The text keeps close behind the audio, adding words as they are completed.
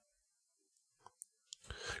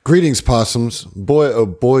Greetings, possums. Boy, oh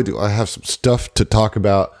boy, do I have some stuff to talk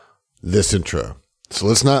about this intro. So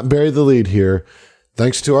let's not bury the lead here.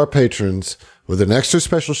 Thanks to our patrons, with an extra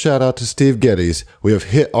special shout out to Steve Geddes, we have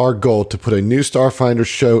hit our goal to put a new Starfinder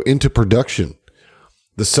show into production.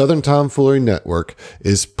 The Southern Tomfoolery Network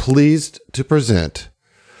is pleased to present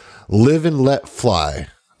Live and Let Fly,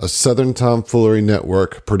 a Southern Tomfoolery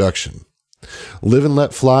Network production. Live and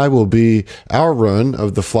Let Fly will be our run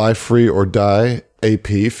of the Fly Free or Die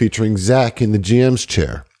AP featuring Zach in the GM's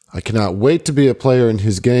chair. I cannot wait to be a player in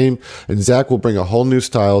his game, and Zach will bring a whole new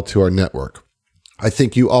style to our network. I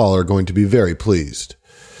think you all are going to be very pleased.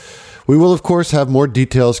 We will, of course, have more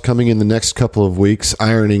details coming in the next couple of weeks,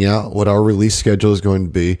 ironing out what our release schedule is going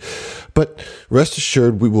to be. But rest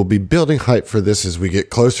assured, we will be building hype for this as we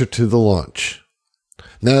get closer to the launch.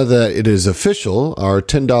 Now that it is official, our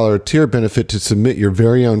 $10 tier benefit to submit your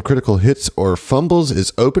very own critical hits or fumbles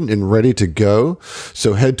is open and ready to go.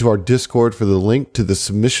 So head to our Discord for the link to the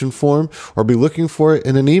submission form or be looking for it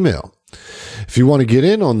in an email. If you want to get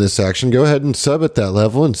in on this action, go ahead and sub at that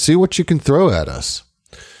level and see what you can throw at us.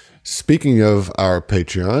 Speaking of our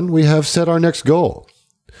Patreon, we have set our next goal.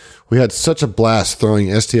 We had such a blast throwing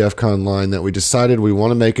STFCon line that we decided we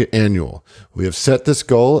want to make it annual. We have set this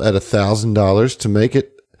goal at $1,000 to make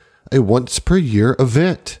it a once per year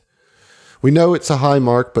event. We know it's a high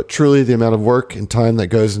mark, but truly the amount of work and time that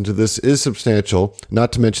goes into this is substantial,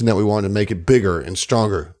 not to mention that we want to make it bigger and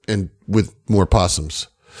stronger and with more possums.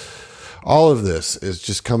 All of this is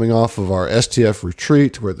just coming off of our STF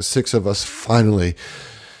retreat where the six of us finally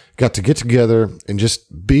got to get together and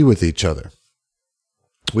just be with each other.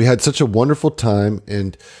 We had such a wonderful time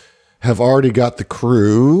and have already got the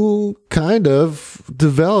crew kind of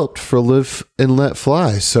developed for Live and Let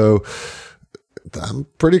Fly. So I'm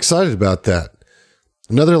pretty excited about that.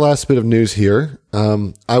 Another last bit of news here.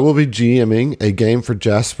 I will be GMing a game for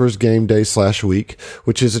Jasper's Game Day /Week,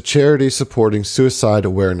 which is a charity supporting suicide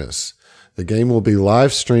awareness. The game will be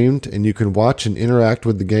live streamed and you can watch and interact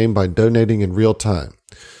with the game by donating in real time.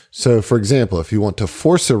 So, for example, if you want to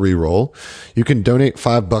force a reroll, you can donate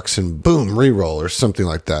 $5 and boom, reroll or something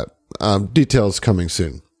like that. Details coming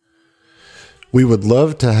soon. We would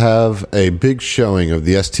love to have a big showing of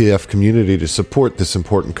the STF community to support this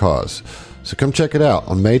important cause. So come check it out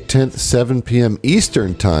on May 10th, 7 p.m.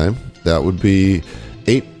 Eastern Time. That would be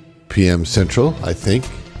 8 p.m. Central, I think.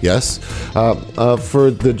 Yes.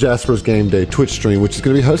 For the Jasper's Game Day Twitch stream, which is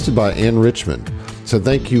going to be hosted by Ann Richmond. So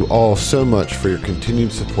thank you all so much for your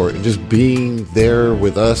continued support and just being there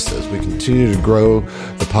with us as we continue to grow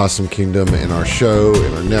the Possum Kingdom and our show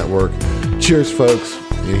and our network. Cheers, folks.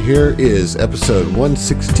 And here is episode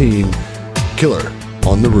 116, Killer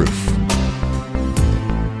on the Roof.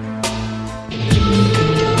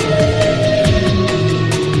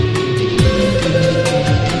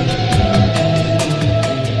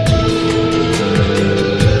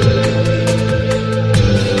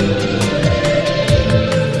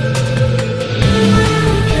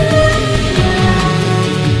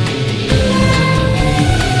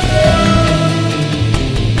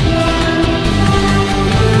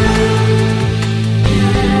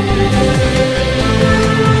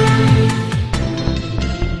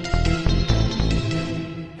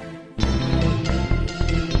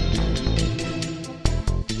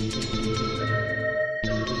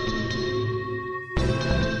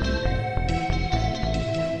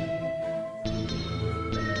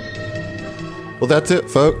 Well, that's it,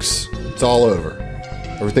 folks. It's all over.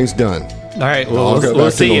 Everything's done. All right, well, we'll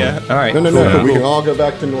see you. All right. No. Cool. We can all go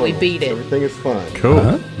back to normal. We beat it. Everything is fine. Cool.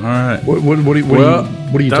 All right. What are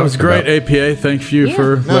you that was great, about? APA. Thank you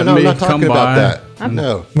for No, letting I'm me not talking come about by. that.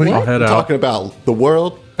 No. I'll head I'm out. talking about the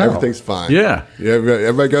world. Everything's fine. Yeah.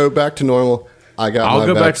 Everybody go back to normal. I got I'll my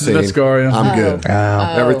go back vaccine. to the Vescaria. I'm good.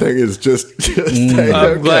 Everything is just staying okay.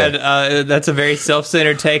 I'm glad that's a very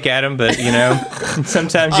self-centered take, Adam, but,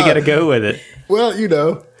 sometimes you got to go with it. Well,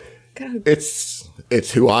 it's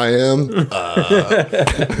who I am.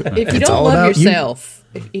 If you don't love yourself,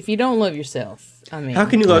 if you don't love yourself, I mean, How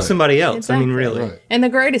can you love somebody else? Exactly. I mean, really. Right. And the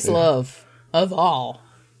greatest love of all.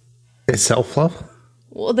 It's self-love?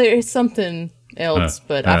 Well, there is something else,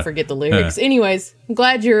 but I forget the lyrics. Anyways, I'm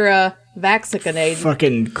glad you're vaccinated.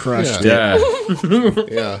 Fucking crushed. Yeah.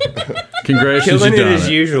 Yeah. Congratulations, Killing you it done as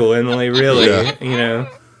usual, Emily, really.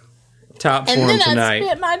 Top And form then tonight. I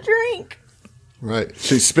spit my drink. Right.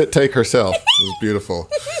 She spit take herself. It was beautiful.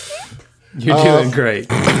 You're doing great.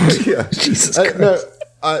 Yeah. Jesus Christ.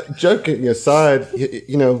 No, joking aside,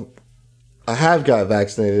 I have got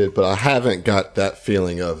vaccinated, but I haven't got that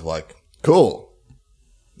feeling of like, cool,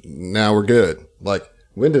 now we're good. Like,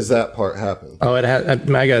 When does that part happen? Oh, I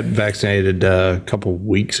got vaccinated a couple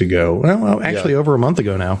weeks ago. Well, actually, over a month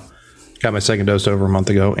ago now. Got my second dose over a month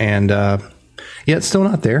ago, and it's still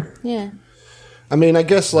not there. Yeah. I mean, I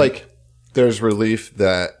guess like there's relief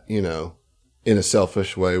that, you know, in a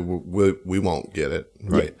selfish way, we won't get it,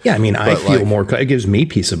 right? Yeah, I mean, I feel more. It gives me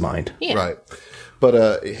peace of mind. Yeah. Right. But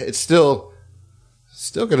it's still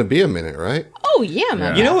going to be a minute, right? Oh, yeah,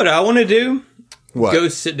 man. You know what I want to do? What? Go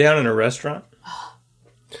sit down in a restaurant.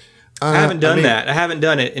 I haven't done that. I haven't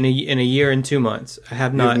done it in a year and 2 months. I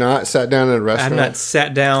have not. You've not sat down in a I restaurant? have not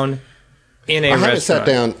sat down in a I restaurant. haven't sat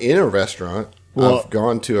down in a restaurant. Well- I've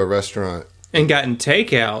gone to a restaurant. and gotten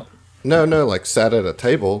takeout. No, like sat at a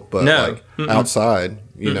table, but No. like outside,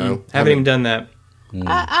 you know. Haven't even done that.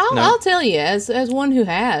 I'll tell you, as one who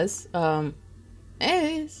has,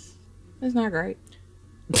 it's not great.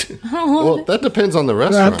 Well, that depends on the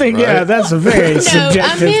restaurant. I think, right? yeah, that's a very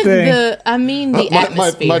subjective thing. I mean the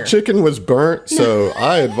atmosphere. My chicken was burnt, so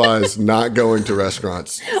I advise not going to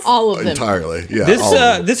restaurants all of them. entirely. Yeah, all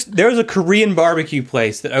of them. There was a Korean barbecue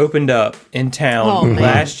place that opened up in town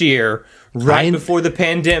last year, right before the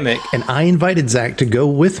pandemic. And I invited Zach to go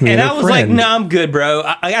with me. And a I was like, friend. "No, I'm good, bro."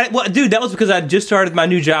 Well, dude, that was because I just started my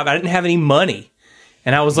new job. I didn't have any money,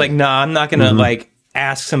 and I was like, "Nah, I'm not gonna like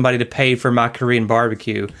ask somebody to pay for my Korean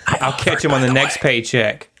barbecue. I'll catch them on the next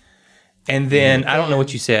paycheck." And then I don't know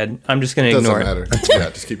what you said. I'm just gonna Doesn't ignore matter. it. Yeah,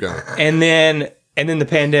 just keep going. And then the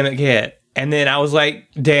pandemic hit. And then I was like,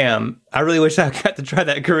 damn, I really wish I got to try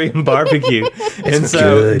that Korean barbecue. And so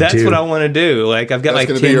good, that's dude. what I want to do. Like, I've got That's like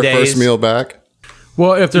going 10 to be your days. first meal back.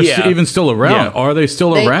 Well, if they're Yeah. even still around, Yeah. are they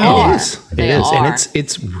still They around? are. It is. They And are.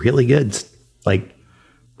 it's really good. Like,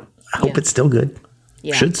 I hope it's still good.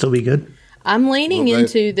 Yeah. Should still be good. I'm leaning Well,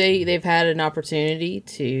 into they've had an opportunity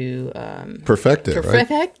to Perfect it, right?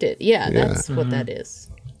 perfect it. Yeah, that's what that is.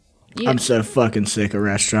 Yeah. I'm so fucking sick of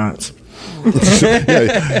restaurants. Heath's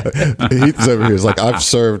over here. He's like, I've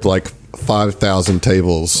served like 5,000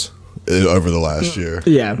 tables over the last year.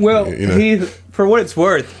 Yeah. Well, You know. for what it's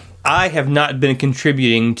worth, I have not been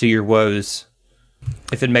contributing to your woes.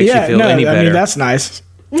 If it makes you yeah, feel no, any better. I mean, that's nice.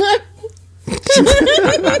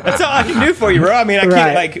 That's all I can do for you, bro. I mean, I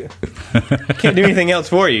Right. can't do anything else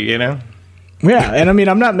for you, you know? Yeah, and I mean,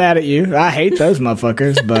 I'm not mad at you. I hate those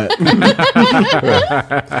motherfuckers, but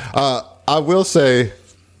I will say,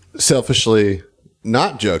 selfishly,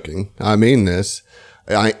 not joking, I mean this,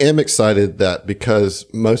 I am excited that because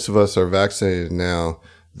most of us are vaccinated now,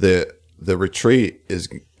 the retreat is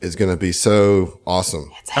going to be so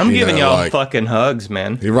awesome. I'm You giving know, y'all like, fuall hugs,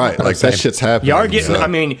 man. You're right. Like that shit's happening. Y'all are getting, so- I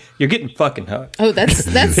mean, you're getting fucking hugged. Oh, that's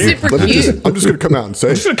super Let me cute. I'm just going to come out and say,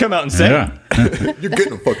 I'm just going to come out and say, Yeah. you're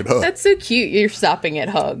getting a fucking hug. That's so cute. You're stopping at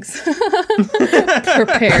hugs.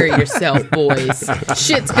 Prepare yourself, boys.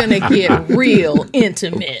 Shit's gonna get real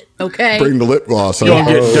intimate. Okay, Bring the lip gloss Don't on.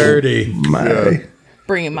 get dirty.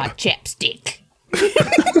 bringing my chapstick.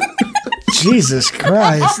 Jesus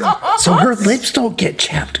Christ. So her lips don't get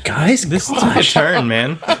chapped, guys. this took a turn,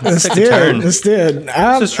 man. This Took a turn. did.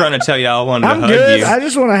 I'm Just trying to tell y'all I wanted to I'm hug good. you. I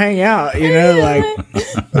just want to hang out, you know,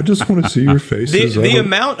 like, I just want to see your faces. The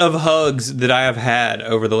amount of hugs that I have had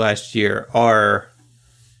over the last year are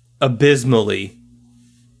abysmally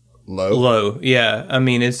low. Yeah, I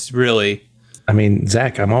mean, it's really... I mean,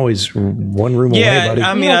 Zach, I'm always one room away, Yeah, buddy.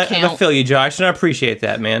 I mean, don't I count. feel you, Josh, and I appreciate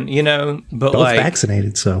that, man. You know, but Both like...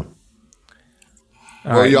 vaccinated, so.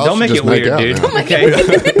 all right, y'all don't make should it just make weird, out dude. now.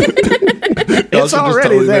 Okay? it's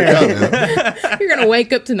already there. You're gonna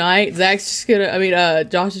wake up tonight. Zach's just gonna.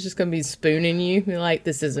 Josh is just gonna be spooning you. Be like,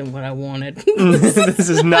 this isn't what I wanted. This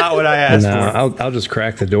is not what I asked No, for. I'll just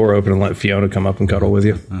crack the door open and let Fiona come up and cuddle with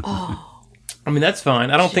you. I mean, that's fine.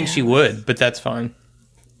 I don't think she would, but that's fine.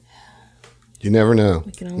 You never know.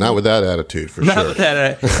 can only- Not with that attitude, for Not sure. with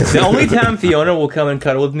that. The only time Fiona will come and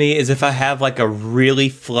cuddle with me is if I have like a really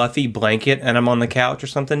fluffy blanket and I'm on the couch or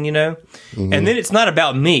something, you know? Mm-hmm. And then it's not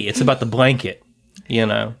about me, it's about the blanket, you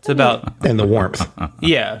know? It's about, And the warmth.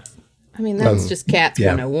 yeah. I mean, that's just cats yeah.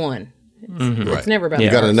 101. Right. It's never about. Yeah.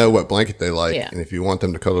 You got to know what blanket they like, Yeah. and if you want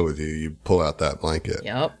them to cuddle with you, you pull out that blanket.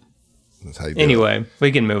 Yep. That's how you do Anyway,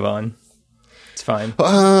 we can move on. It's fine.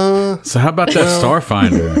 it. So how about that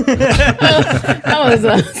Starfinder? That was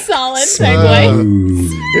a solid segue.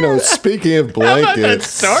 You know, speaking of How about that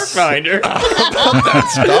blankets, Starfinder?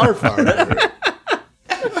 Starfinder.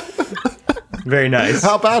 Very nice.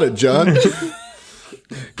 How about it, John?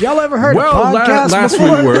 Y'all ever heard Well, of podcasts last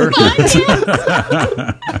before? we were.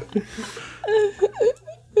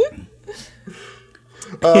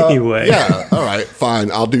 Anyway. Yeah. All right.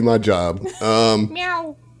 Fine. I'll do my job.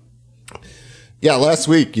 Meow. Yeah. Last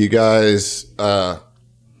week, you guys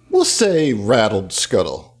we'll say rattled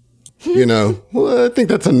Scuttle. You know, well, I think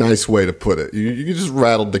that's a nice way to put it. You just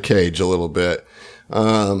rattled the cage a little bit.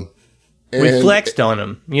 We flexed on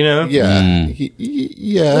him, you know? Yeah,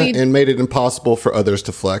 and made it impossible for others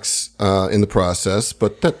to flex in the process.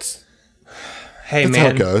 But that's Hey, how it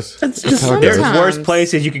man. goes. That's just how it There's goes. Sometimes. worse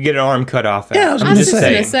places you could get an arm cut off at. Yeah, I was I was just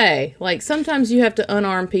saying. gonna say, like, sometimes you have to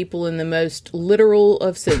unarm people in the most literal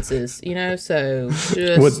of senses, you know. So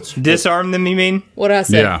just Disarm them, you mean? what I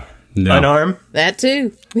said. Yeah. No. Unarm? That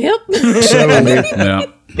too. Yep. Yeah.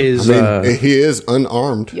 Is He is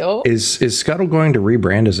unarmed. Yup. is Scuttle going to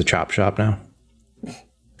rebrand as a chop shop now?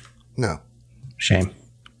 No. Shame.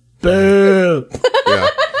 Boo.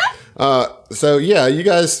 Yeah. So yeah, you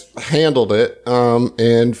guys handled it,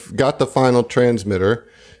 and got the final transmitter.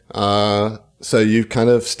 So you kind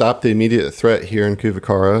of stopped the immediate threat here in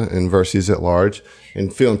Kuvakara and Verces at large,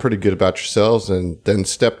 and feeling pretty good about yourselves, and then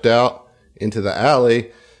stepped out into the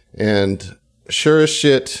alley, and sure as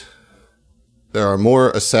shit, there are more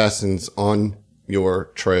assassins on your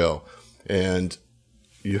trail, and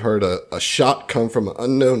you heard a shot come from an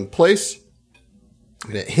unknown place,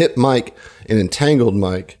 and it hit Mike and entangled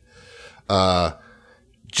Mike.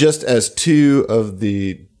 Just as two of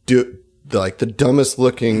the dumbest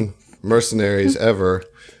looking mercenaries ever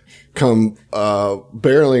come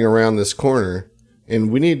barreling around this corner,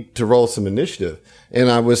 and we need to roll some initiative. And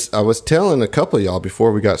I was telling a couple of y'all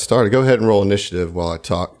before we got started. Go ahead and roll initiative while I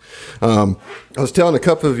talk. I was telling a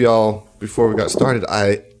couple of y'all before we got started.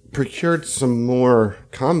 I procured some more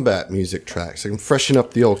combat music tracks. I can freshen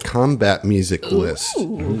up the old combat music list.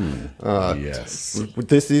 Yes.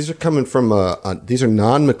 These are coming from these are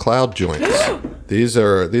non-McLeod joints. These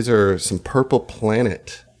are some Purple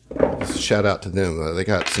Planet. Shout out to them. They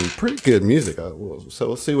got some pretty good music. So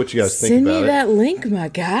we'll see what you guys think Send about me it. that link, my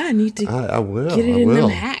guy. I need to I will. get it I in will.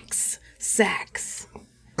 them sacks.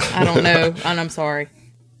 I don't know, and I'm sorry.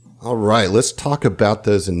 All right, let's talk about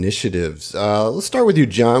those initiatives. Let's start with you,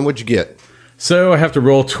 John. What'd you get? So I have to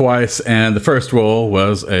roll twice, and the first roll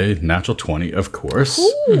was a natural 20, of course.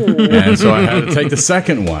 And so I had to take the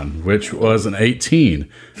second one, which was an 18.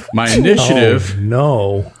 My initiative,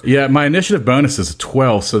 No. yeah, my initiative bonus is a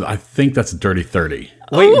 12, so I think that's a dirty 30.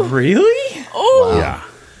 Wait, really? Yeah.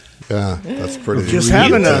 Yeah, that's pretty. Just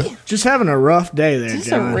having a rough day there, It's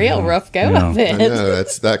John. a real rough go of I it. know,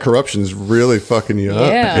 that corruption's really fucking you up.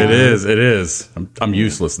 Yeah. It is. I'm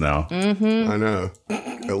useless now. I know.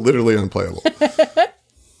 Literally unplayable.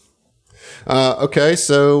 Okay,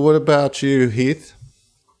 so what about you, Heath?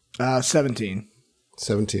 17.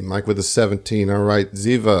 17. Mike with a 17. All right,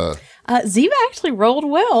 Ziva. Ziva actually rolled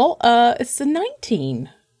well. It's a 19.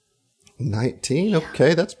 19.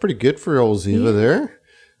 Okay, that's pretty good for old Ziva there.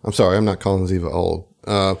 I'm sorry, I'm not calling Ziva old.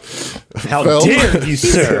 How Fel? dare you,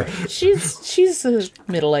 sir? She's a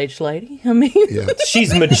middle-aged lady. I mean, Yeah,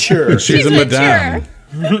 She's mature. She's a madame.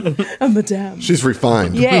 a madame. she's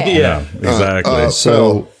refined. Yeah. Yeah, exactly.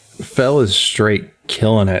 So Fel is straight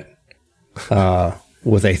killing it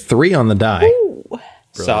with a 3 on the die.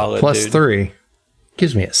 Solid, Plus dude. 3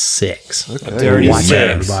 gives me a 6. Dirty Watch six. it,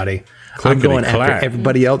 everybody. I'm going Clickety-clack. after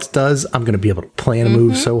everybody else does. I'm going to be able to plan a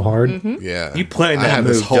move so hard. Yeah. You planned I that have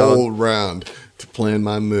this move, whole round to plan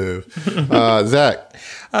my move. Zach.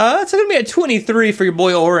 It's going to be a 23 for your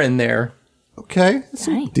boy Oren there. Okay. That's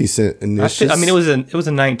some decent I initiatives. mean, it was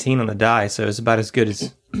a 19 on the die, so it's about as good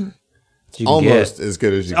as you can almost get. as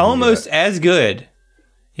good as you can Almost get. as good.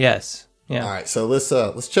 Yes. Yeah. All right, so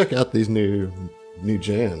let's check out these new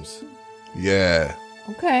jams. Yeah.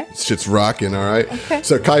 Okay. Shit's rocking, all right? Okay.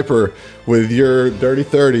 So, Kuiper, with your Dirty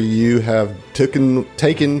 30, you have taken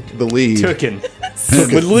the lead. Tooken.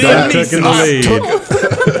 With With Liam Taking the Neeson.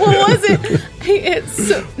 lead. What was it?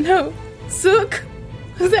 Sook.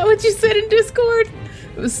 Was that what you said in Discord?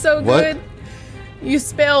 It was so What? good. You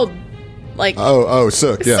spelled like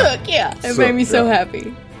Sook, yeah. Sook. Yeah, it Sook, made me so yeah.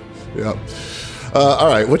 happy. Yep. All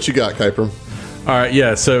right, what you got, Kuiper? All right,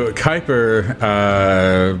 yeah. So Kuiper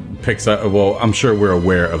picks up. Well, I'm sure we're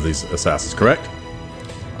aware of these assassins, correct?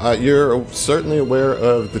 You're certainly aware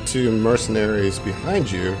of the two mercenaries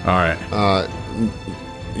behind you. All right.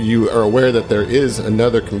 You are aware that there is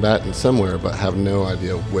another combatant somewhere, but have no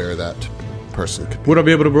idea where that person could be. Would I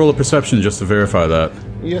be able to roll a perception just to verify that?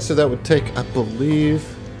 Yeah, so that would take, I believe,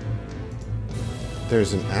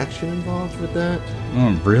 there's an action involved with that.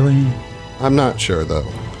 Oh, really? I'm not sure though.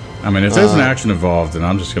 I mean, if there's an action involved, then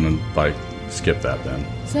I'm just gonna skip that then.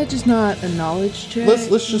 Is that just not a knowledge check? Let's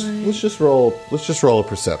just roll a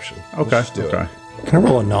perception. Okay. Let's just do Okay. it. Can I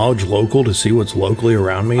roll a knowledge local to see what's locally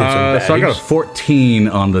around me? And some So I got a baddies? 14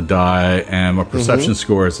 on the die, and my perception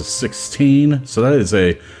score is a 16. So that is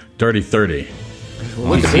a dirty 30.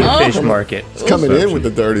 We've seen a fish market. It's coming in with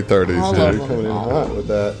the dirty 30s. All Dude. of them. Coming in hot with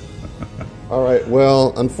that. All right.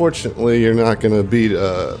 Well, unfortunately, you're not going to beat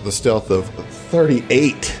the stealth of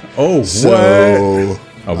 38. Oh, what? So,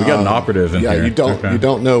 Oh, we got an operative in yeah, here. you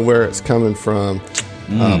don't know where it's coming from,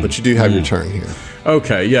 but you do have your turn here.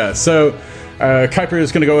 Okay, yeah. So Kuiper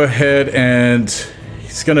is going to go ahead and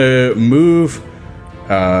he's going to move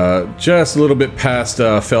just a little bit past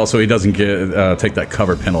Fell so he doesn't take that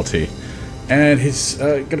cover penalty. And he's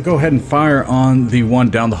going to go ahead and fire on the one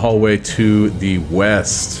down the hallway to the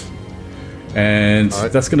west. And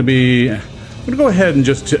that's going to be... I'm going to go ahead and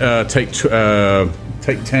just take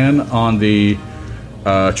 10 on the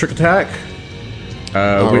trick attack,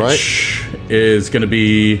 which is going to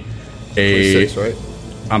be a... 26, right?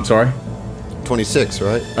 I'm sorry? 26,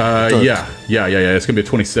 right? Yeah. It's going to be a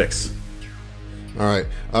 26. All right.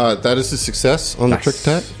 That is a success on the trick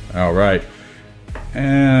attack. All right.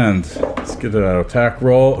 And let's get an attack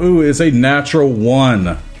roll. Ooh, it's a natural 1.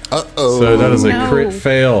 Uh-oh. So that is a No. crit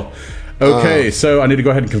fail. Okay, so I need to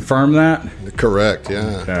go ahead and confirm that. Correct,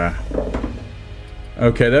 yeah. Yeah.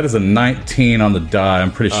 Okay, that is a 19 on the die.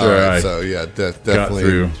 I'm pretty sure All right, so, yeah, definitely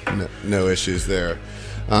through. no issues there.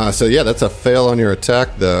 So, yeah, that's a fail on your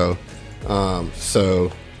attack, though.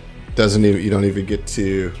 So, you don't even get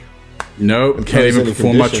to... Nope, can't Impose even any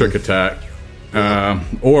perform my condition. trick attack.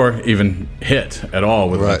 Or even hit at all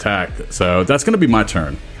with an Right. attack. So that's going to be my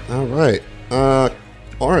turn. All right.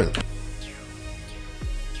 Oren.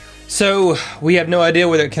 So we have no idea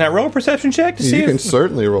whether. Can I roll a perception check to see? You can if,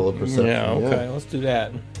 certainly roll a perception. yeah. Okay. Let's do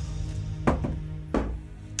that.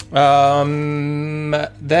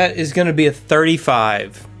 That is going to be a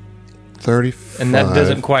 35, 35. and that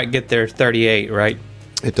doesn't quite get there. 38, right?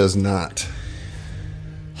 It does not.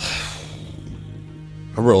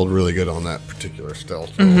 I rolled really good on that particular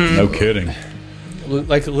stealth roll. No kidding.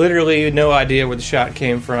 Like literally no idea where the shot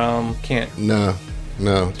came from. Can't. No.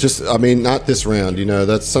 Just, I mean, not this round. You know,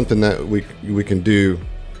 that's something that we can do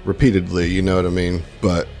repeatedly. You know what I mean?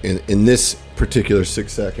 But in this particular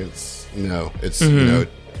 6 seconds, no. It's, you know...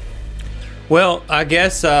 Well, I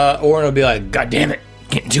guess Oren will be like, "God damn it,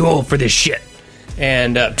 getting too old for this shit,"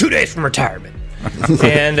 and 2 days from retirement.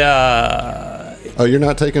 And Oh, you're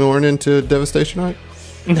not taking Oren into Devastation, right?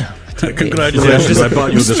 Congratulations, I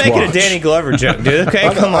bought you just this make it a watch. Danny Glover joke, dude. Okay,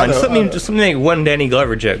 I know, come I on, know. just make one Danny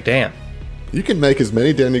Glover joke. Damn. You can make as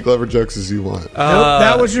many Danny Glover jokes as you want. Nope,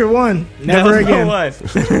 that was your one. Never again.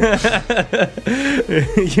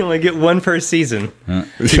 You only get one per season.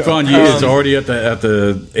 Yvonne Yi is already at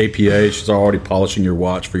the APA. She's already polishing your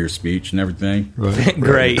watch for your speech and everything.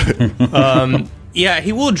 Great. Yeah,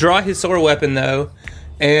 he will draw his sword weapon though,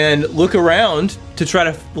 and look around to try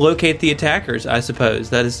to locate the attackers. I suppose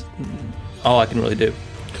that is all I can really do.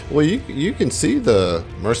 Well, you can see the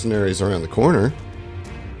mercenaries around the corner.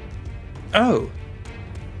 Oh,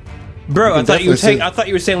 bro! I thought you were definitely I thought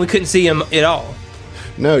you were saying we couldn't see him at all.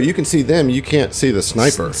 No, you can see them. You can't see the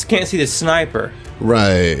sniper. Can't see the sniper.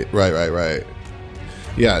 Right.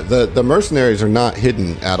 Yeah, the mercenaries are not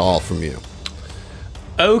hidden at all from you.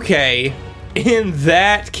 Okay, in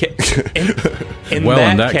that case, in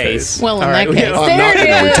that case, Well, in all that right, case, yeah. I'm not there going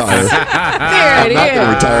to it is. retire. There it Not going to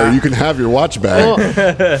is. retire. You can have your watch back.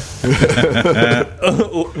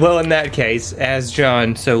 Well, in that case, as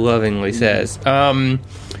John so lovingly says, I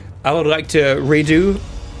would like to redo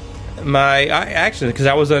my action because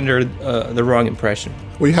I was under the wrong impression.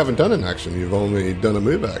 Well, you haven't done an action. You've only done a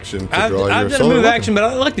move action to draw your I've done a solar move weapon. action, but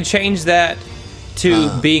I'd like to change that to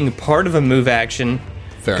being part of a move action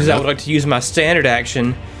Fair because I enough. would like to use my standard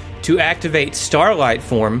action to activate Starlight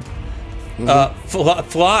form,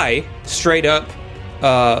 fly straight up.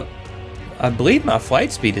 I believe my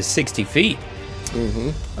flight speed is 60 feet.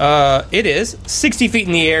 It is 60 feet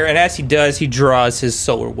in the air, and as he does, he draws his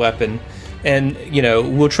solar weapon. And, you know,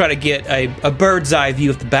 we'll try to get a bird's eye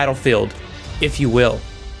view of the battlefield, if you will.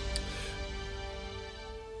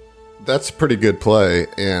 That's a pretty good play,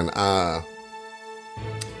 and I'm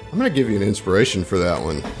going to give you an inspiration for that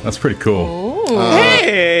one. That's pretty cool.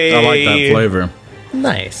 Hey! I like that flavor.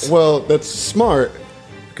 Nice. Well, that's smart,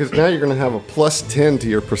 because now you're going to have a plus 10 to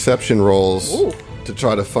your perception rolls to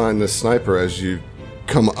try to find this sniper as you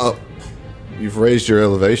come up. You've raised your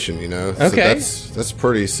elevation, you know? Okay. So that's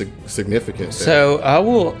pretty significant. There. So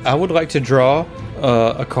I would like to draw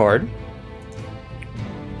a card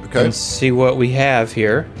Okay. and see what we have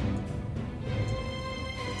here.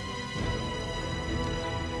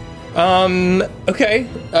 Okay.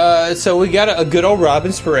 So we got a good old Rob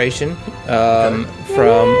inspiration from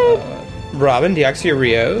Robin Diaxia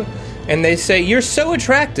Rio, and they say, "You're so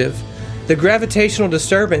attractive. The gravitational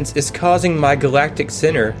disturbance is causing my galactic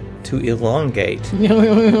center to elongate.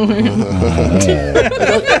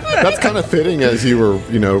 That's kind of fitting as you were,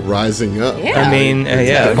 rising up. Yeah. I mean,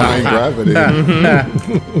 yeah. Defying gravity.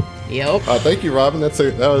 Yep. Thank you, Robin. That's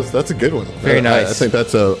a good one. Very nice. I think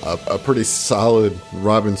that's a pretty solid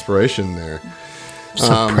Rob inspiration there. So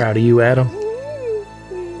proud of you, Adam.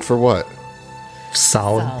 For what?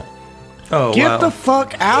 Solid. Oh, Get wow. the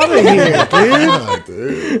fuck out of here,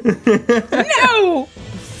 dude. No.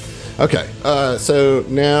 Okay, so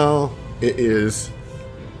now it is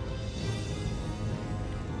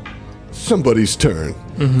somebody's turn.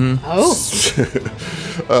 Oh.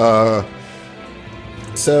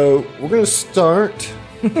 So we're gonna start.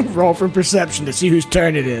 Roll for perception to see whose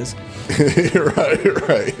turn it is.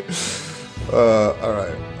 right. All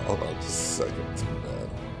right. Hold on just a second.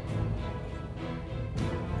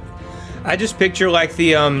 I just picture like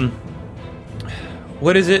the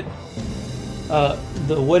what is it?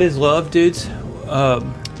 The What Is Love dudes? Night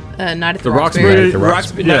at the Roxbury. Roxbury. The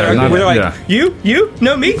Roxbury. yeah, where they're like, yeah. you,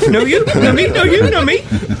 no me, no you, no me, no you, no me.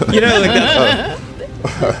 You know, like that.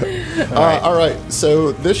 All right.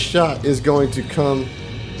 So this shot is going to come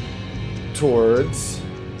towards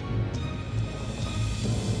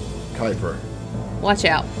Kuiper. Watch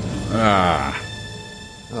out.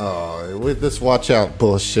 Oh, with this watch out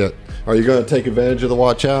bullshit. Are you going to take advantage of the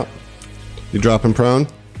watch out? You dropping prone?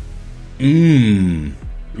 You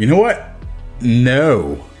know what?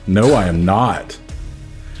 No, I am not.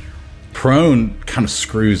 Prone kind of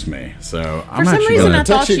screws me, so I'm For some actually reason, I gonna. protect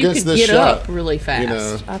thought you you against could this get shot, up really fast. you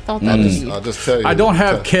know. I thought that was. I'll just tell you. I don't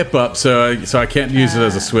have Kip up, so I can't use it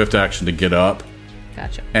as a swift action to get up.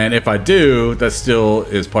 Gotcha. And if I do, that still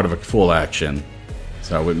is part of a full action,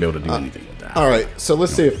 so I wouldn't be able to do anything with that. All right, so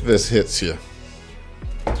let's see if this hits you.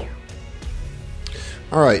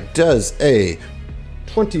 All right, does a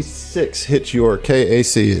 26 hit your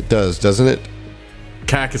KAC? It does, doesn't it?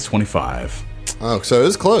 CAC is 25. Oh, so it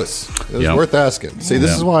was close. It was Yep. worth asking. See, this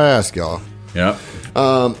Yep. is why I ask y'all. Yep.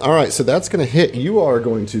 All right, so that's going to hit. You are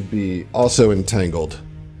going to be also entangled.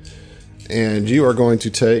 And you are going to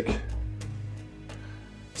take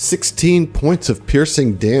 16 points of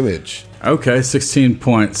piercing damage. Okay, 16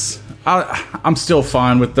 points. I'm still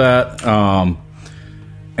fine with that.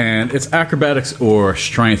 And it's acrobatics or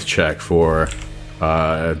strength check for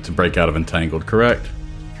to break out of entangled, correct?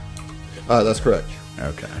 That's correct.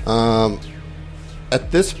 Okay. At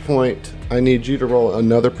this point, I need you to roll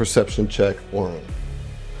another perception check, Oren.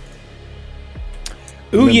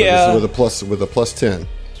 Ooh, Remember, yeah. This is with a plus 10.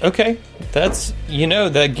 Okay, that's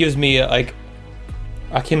that gives me like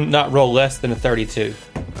I can not roll less than a 32,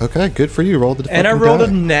 Okay, good for you. Roll the and I fucking rolled die.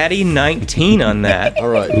 a natty 19 on that. All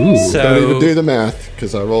right. So- Don't even do the math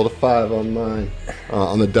because I rolled a 5 on mine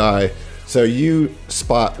on the die. So you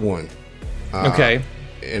spot one, Okay,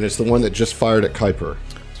 and it's the one that just fired at Kuiper.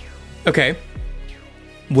 okay.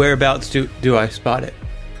 Whereabouts do I spot it?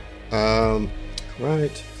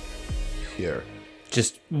 Right here.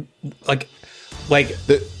 Just like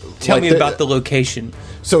The- tell like me about the location.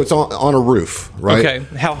 So it's on a roof, right?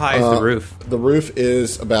 Okay, how high is the roof? The roof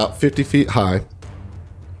is about 50 feet high,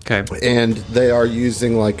 Okay, and they are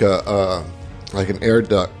using like an air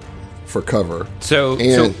duct for cover. so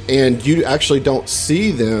And you actually don't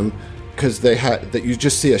see them because that you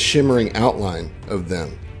just see a shimmering outline of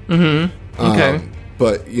them. okay.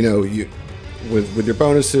 But you with your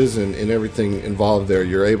bonuses and everything involved there,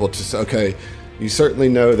 you're able to say, okay, you certainly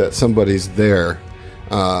know that somebody's there.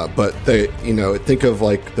 But they, think of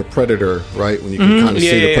like the Predator, right? When you can kind of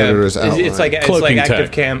see the Predator's outline. It's like Cloaking active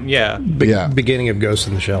tech. cam, yeah, yeah, Beginning of Ghost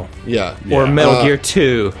in the Shell. yeah, or Metal Gear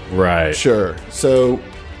 2. Right. Sure. So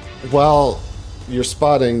while you're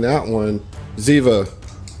spotting that one, Ziva,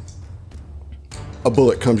 a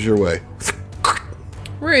bullet comes your way.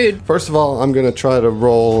 Rude. First of all, I'm going to try to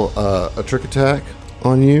roll a trick attack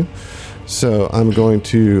on you. So I'm going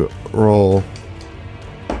to roll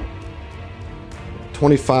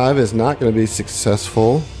 25 is not going to be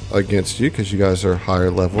successful against you because you guys are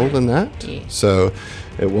higher level than that. Yeah. So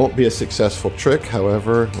it won't be a successful trick.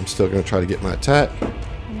 However, I'm still going to try to get my attack. Well,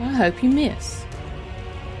 I hope you miss.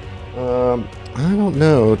 I don't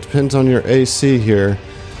know. It depends on your AC here.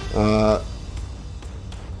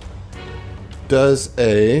 Does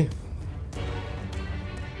a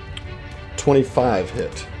 25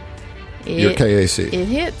 hit your KAC? It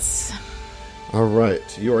hits. All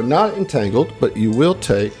right. You are not entangled, but you will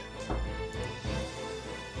take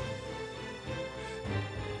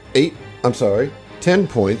 10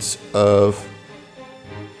 points of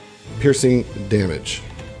piercing damage.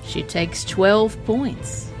 She takes 12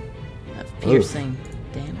 points of piercing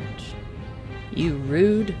damage. You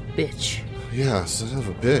rude bitch. Yeah, son of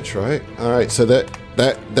a bitch, right? All right, so that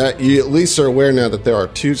that you at least are aware now that there are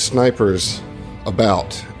 2 snipers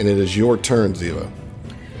about, and it is your turn, Ziva.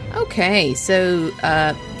 Okay, so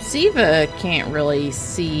Ziva can't really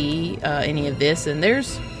see any of this, and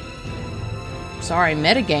there's, sorry,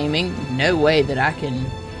 metagaming, no way that I can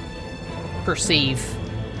perceive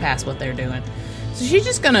past what they're doing. So she's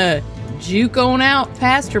just gonna juke on out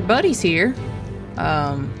past her buddies here,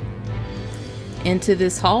 into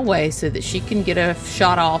this hallway so that she can get a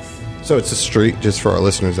shot off. So it's a street, just for our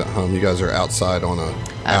listeners at home. You guys are outside on a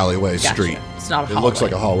alleyway Gotcha. street. It's not a It hallway. looks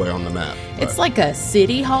like a hallway on the map. It's like a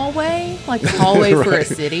city hallway, like a hallway for a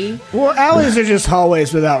city. Well, alleys are just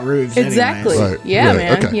hallways without roofs. Exactly. anyways. Right, Yeah, right,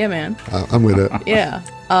 man. okay. Yeah, man. I'm with it. Yeah.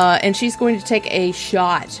 And she's going to take a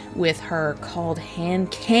shot with her called hand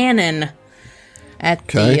cannon at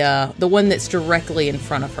Okay. the one that's directly in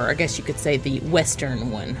front of her. I guess you could say the western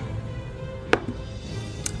one.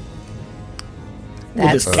 With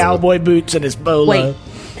his cowboy boots and his bolo. Wait.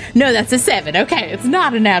 No, that's a 7. Okay, it's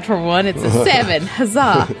not a natural one. It's a 7.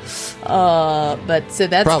 Huzzah! But so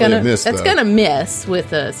that's Probably a gonna miss, that's though. gonna miss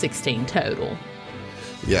with a 16 total.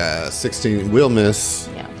 Yeah, 16 will miss.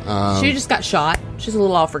 Yeah. She just got shot. She's a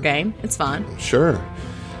little off her game. It's fine. Sure.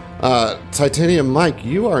 Titanium Mike,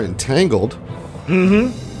 you are entangled.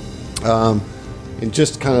 Mm-hmm. And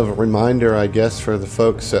just kind of a reminder, I guess, for the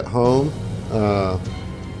folks at home.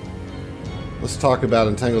 Let's talk about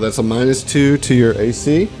entangled. That's a -2 to your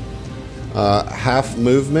AC. Half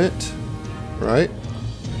movement, right?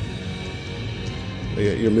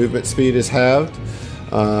 Your movement speed is halved.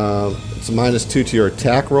 It's a -2 to your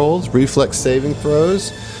attack rolls, reflex saving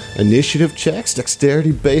throws, initiative checks,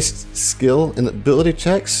 dexterity-based skill and ability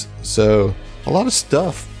checks. So a lot of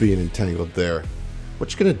stuff being entangled there.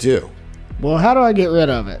 What you gonna do? Well, how do I get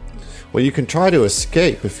rid of it? Well, you can try to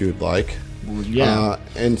escape if you'd like. Yeah.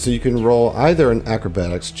 And so you can roll either an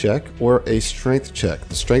acrobatics check or a strength check.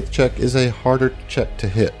 The strength check is a harder check to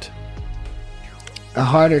hit. A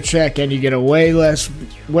harder check, and you get a way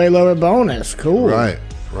lower bonus. Cool. Right.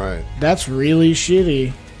 That's really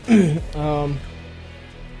shitty.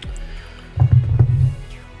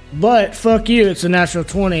 But fuck you, it's a natural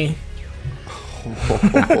 20.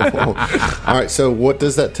 All right, so what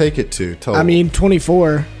does that take it to total? I mean,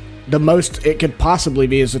 24. The most it could possibly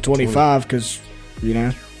be is a 25, because, you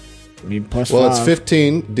know, I mean, plus well, 5. it's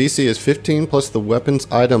 15. DC is 15 plus the weapons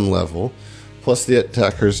item level plus the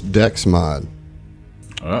attacker's dex mod.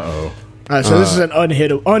 Uh-oh. Alright, so this is an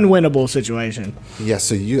unwinnable situation. Yeah,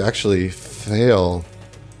 so you actually fail.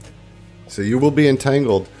 So you will be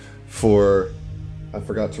entangled for. I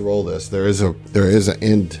forgot to roll this. There is an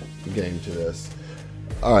end game to this.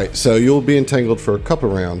 All right, so you'll be entangled for a couple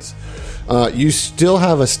rounds. You still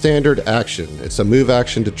have a standard action. It's a move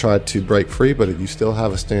action to try to break free, but you still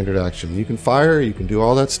have a standard action. You can fire, you can do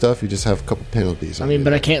all that stuff. You just have a couple penalties. I mean,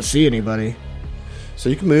 but I can't see anybody. So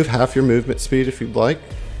you can move half your movement speed if you'd like.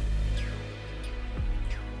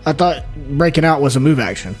 I thought breaking out was a move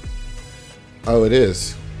action. Oh, it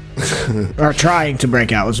is. Or trying to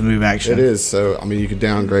break out was a move action. It is. So, I mean, you could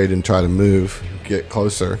downgrade and try to move, get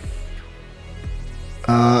closer.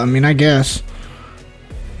 I mean, I guess.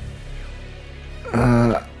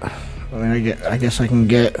 I guess I can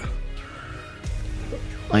get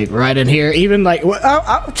like right in here. Even like,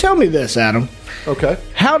 tell me this, Adam. Okay.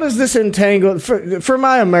 How does this entangled for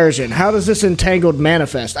my immersion? How does this entangled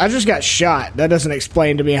manifest? I just got shot. That doesn't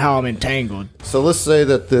explain to me how I'm entangled. So let's say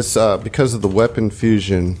that this, because of the weapon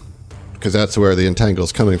fusion, because that's where the entangle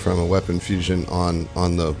is coming from, a weapon fusion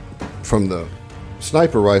from the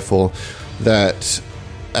sniper rifle, that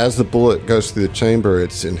as the bullet goes through the chamber,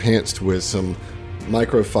 it's enhanced with some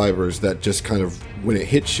microfibers that just kind of, when it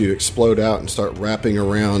hits you, explode out and start wrapping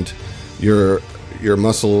around your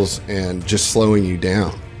muscles and just slowing you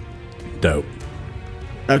down. Dope.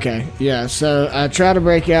 Okay, yeah. So I try to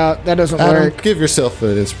break out. That doesn't Adam, work. give yourself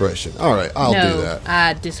an inspiration. All right, I'll no, do that.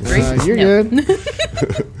 I disagree. You're No.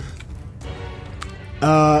 good.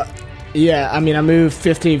 Yeah, I mean, I move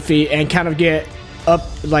 15 feet and kind of get up,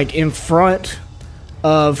 like, in front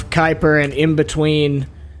of Kuiper and in between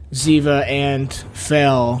Ziva and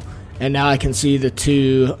Fell. And now I can see the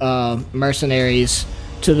two mercenaries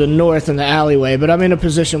to the north in the alleyway. But I'm in a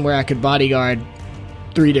position where I could bodyguard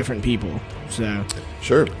 3 different people. So,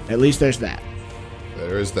 Sure. at least there's that.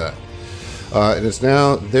 There is that. And it's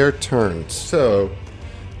now their turn. So,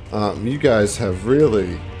 you guys have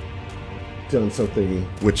really done something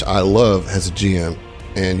which I love as a GM,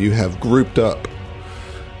 and you have grouped up.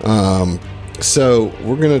 So,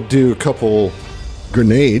 we're going to do a couple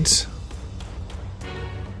grenades.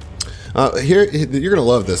 Here, you're going to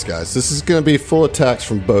love this, guys. This is going to be full attacks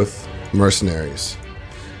from both mercenaries.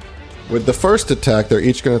 With the first attack, they're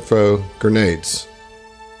each going to throw grenades.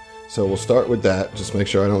 So we'll start with that. Just make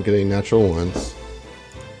sure I don't get any natural ones.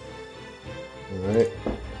 Alright.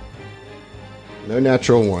 No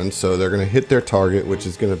natural ones, so they're going to hit their target, which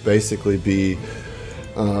is going to basically be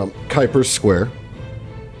Kuiper's square,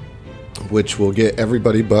 which will get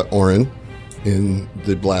everybody but Orin in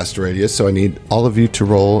the blast radius. So I need all of you to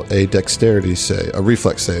roll a dexterity save, a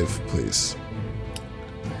reflex save, please.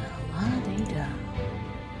 La-dee-da.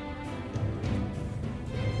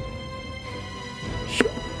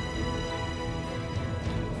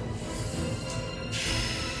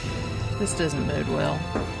 This doesn't bode well.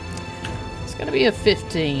 It's gonna be a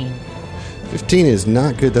 15. 15 is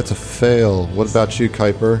not good. That's a fail. What about you,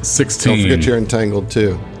 Kuiper? 16. Don't forget you're entangled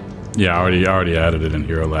too. Yeah, I already added it in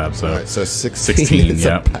Hero Lab. So, All right, so 16, 16, is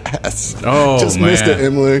yep. a pass. Oh, Just missed it, man.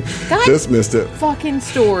 Emily. God. Just missed it. Fucking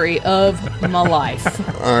story of my life.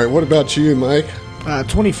 All right, what about you, Mike?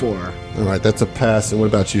 24. All right, that's a pass. And what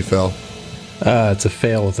about you, Phil? It's a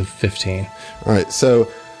fail with a 15. All right, so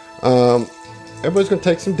everybody's going to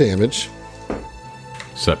take some damage.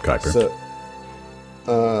 Except Kuiper.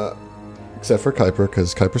 So, except for Kuiper,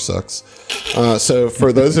 because Kuiper sucks. So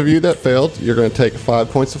for those of you that failed, you're going to take 5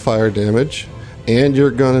 points of fire damage, and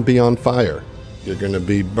you're going to be on fire. You're going to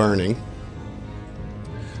be burning.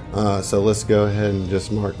 So let's go ahead and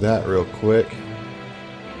just mark that real quick.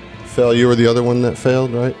 Phil, you were the other one that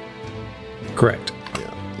failed, right? Correct. Yeah.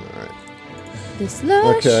 All right. This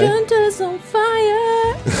lotion does on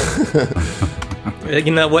fire.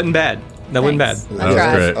 You know, that wasn't bad. That wasn't bad. Thanks. That was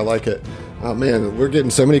tried. great. I like it. Oh man, we're getting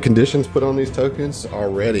so many conditions put on these tokens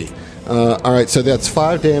already. All right, so that's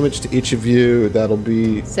 5 damage to each of you. That'll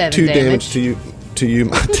be 7 2 damage damage. to you,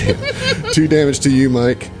 damn. 2 damage to you,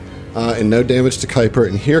 Mike, and no damage to Kuiper.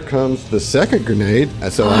 And here comes the second grenade.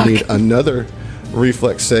 So I need another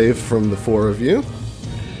reflex save from the 4 of you.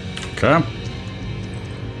 Okay.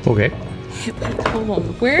 Okay. Hold on.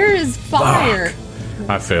 Where is fire?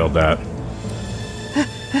 I failed that.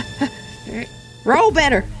 Roll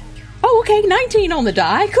better. Oh, okay. 19 on the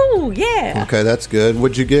die. Cool. Yeah. Okay, that's good.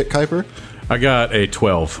 What'd you get, Kuiper? I got a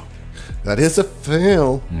 12. That is a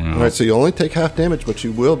fail. All right, so you only take half damage, but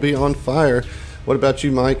you will be on fire. What about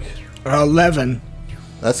you, Mike? 11.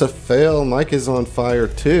 That's a fail. Mike is on fire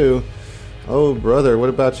too. Oh, brother. What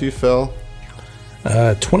about you, Phil?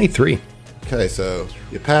 23. Okay, so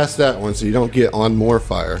you pass that one, so you don't get on more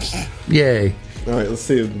fire. Yay. All right, let's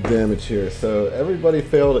see the damage here. So everybody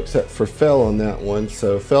failed except for Fel on that one.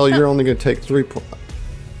 So Fel, you're only going to take 3 points.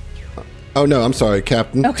 Oh no, I'm sorry,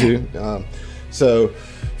 Captain. Okay. 2. So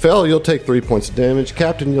Fel, you'll take 3 points of damage.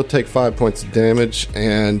 Captain, you'll take 5 points of damage,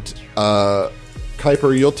 and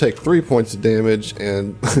Kuiper, you'll take 3 points of damage,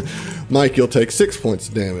 and Mike, you'll take 6 points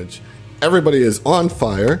of damage. Everybody is on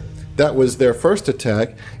fire. That was their first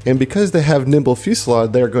attack, and because they have nimble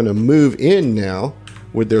fusillade, they're going to move in now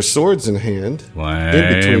with their swords in hand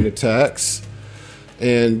in between attacks,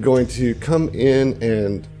 and going to come in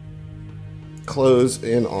and close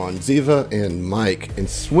in on Ziva and Mike and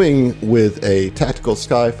swing with a tactical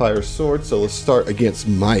Skyfire sword. So let's start against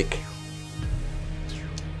Mike.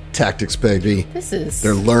 Tactics, baby.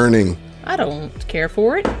 They're learning. I don't care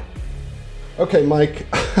for it. Okay, Mike,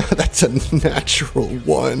 that's a natural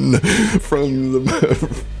 1 from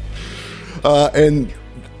the... and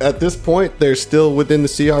at this point, they're still within the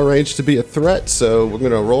CR range to be a threat, so we're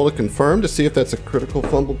going to roll to confirm to see if that's a critical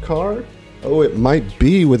fumble card. Oh, it might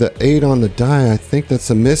be with an 8 on the die. I think that's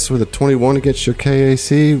a miss with a 21 against your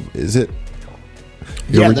KAC. Is it?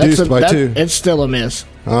 You're reduced by 2. It's still a miss.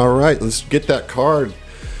 All right, let's get that card,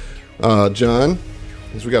 John.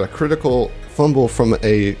 Because we got a critical fumble from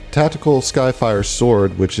a tactical Skyfire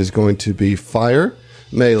sword, which is going to be fire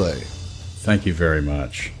melee. Thank you very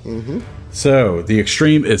much. So the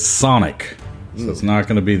extreme is sonic, so it's not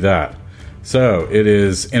going to be that. So it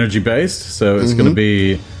is energy based, so it's going to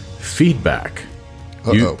be feedback.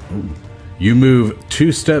 You move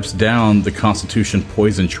 2 steps down the Constitution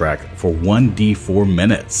poison track for 1d4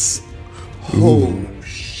 minutes. Oh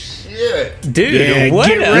shit! Dude, Yeah, what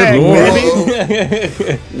get a wrecked,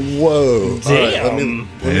 baby. Whoa! Damn. Let me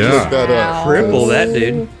Yeah. look that up. cripple that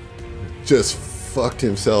dude. Just fucked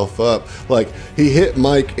himself up. Like, he hit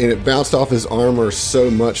Mike and it bounced off his armor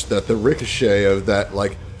so much that the ricochet of that,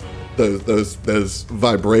 like, those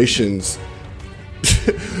vibrations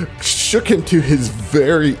shook him to his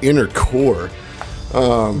very inner core.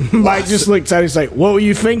 Mike just looks at it, he's like, what were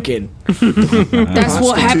you thinking? That's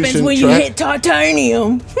what happens Constitution when you track. hit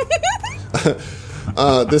titanium.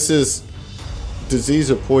 This is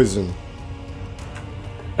disease or poison.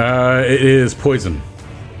 It is poison.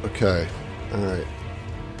 Okay. All right.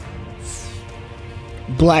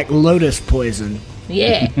 Black Lotus poison.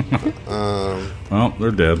 Yeah. Well,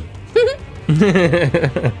 they're dead.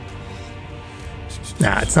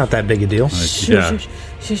 Nah, it's not that big a deal. Yeah.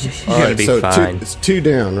 All right, be so fine. it's 2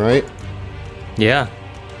 down, right? Yeah.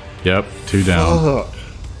 Yep. 2 down.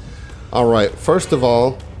 All right. First of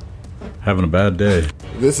all, Having a bad day.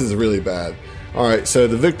 this is really bad. All right, so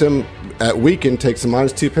the victim at weakened takes a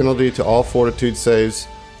 -2 penalty to all fortitude saves,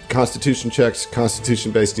 constitution checks,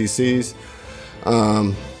 constitution-based DCs.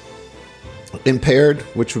 Impaired,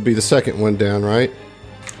 which would be the second one down, right?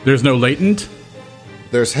 There's no latent?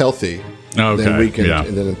 There's healthy, Okay, then weakened, yeah.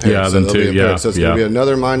 and then impaired. Yeah, so then they'll 2, be impaired. yeah, So it's yeah. going to be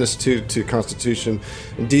another -2 to constitution.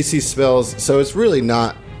 And DC spells, so it's really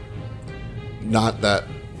not that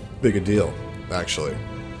big a deal, actually.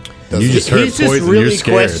 You just heard He's just poison, really you're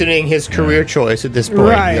scared. questioning his career choice at this point.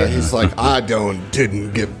 Right. Yeah, he's like, I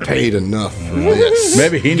didn't get paid enough for this.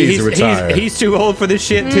 Maybe he needs to retire. He's too old for this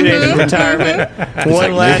shit. 2 days of retirement.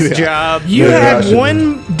 One last maybe I- job. You Maybe I had shouldn't.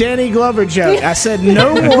 one Danny Glover joke. I said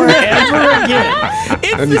no more ever again.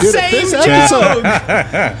 It's And the you did it same this joke.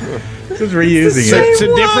 Just reusing it. It's a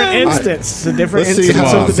different instance. It's a different Let's see instance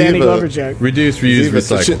how of the Danny Ziva- Glover joke. Reduce, reuse, Ziva,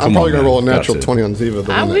 recycle. I'm Come probably on, going to roll a man. natural That's it. 20 on Ziva.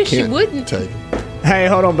 The I one that wish you can't wouldn't. take. Hey,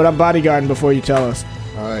 hold on, but I'm bodyguarding before you tell us.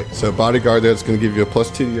 All right, so bodyguard, that's going to give you a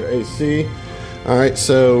 +2 to your AC. All right,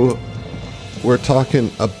 so we're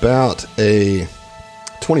talking about a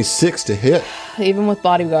 26 to hit. Even with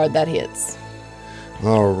bodyguard, that hits.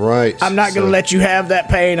 All right. I'm not going to let you have that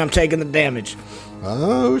pain. I'm taking the damage.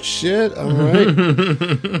 Oh, shit. All right.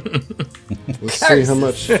 Let's see how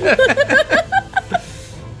much.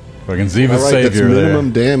 Fucking Ziva's All right, that's savior there.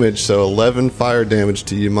 minimum damage, so 11 fire damage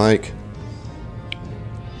to you, Mike.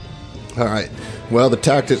 All right. Well, the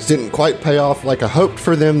tactics didn't quite pay off like I hoped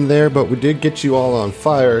for them there, but we did get you all on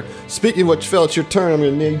fire. Speaking of which, Phil, it's your turn. I'm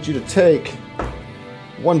going to need you to take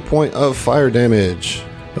 1 point of fire damage.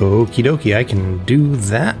 Okie dokie, I can do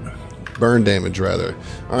that. Burn damage, rather.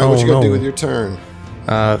 All right, what you going to do with your turn?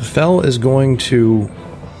 Fell is going to,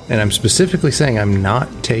 and I'm specifically saying I'm not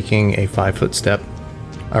taking a 5-foot step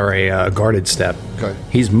or a guarded step. Okay.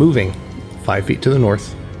 He's moving 5 feet to the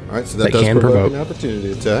north. All right, so that That does can provoke provoke. an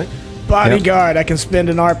opportunity attack. Bodyguard, I can spend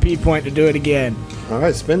an RP point to do it again. All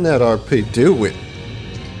right, spend that RP. Do it.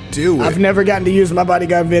 Do it. I've never gotten to use my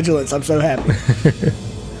bodyguard vigilance. I'm so happy.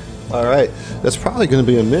 All right, that's probably going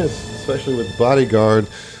to be a miss, especially with bodyguard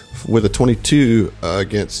with a 22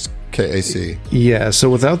 against KAC. Yeah, so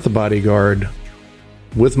without the bodyguard,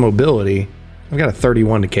 with mobility, I've got a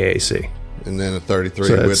 31 to KAC. And then a 33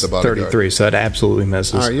 So with that's the bodyguard. 33, so that absolutely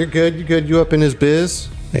misses. All right, you're good. You're good. You up in his biz?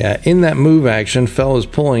 Yeah, in that move action, Fell is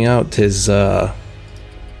pulling out his that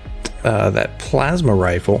plasma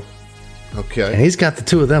rifle, and Okay. he's got the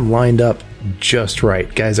two of them lined up just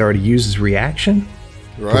right. Guy's already used his reaction,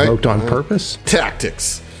 Right. provoked on All right. purpose,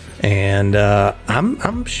 Tactics. and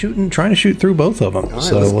I'm trying to shoot through both of them. All right,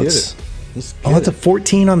 so let's let's. get it. Let's Oh, get that's a it.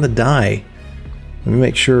 14 on the die. Let me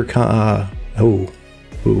make sure. Hang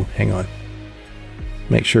on.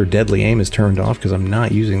 Make sure deadly aim is turned off because I'm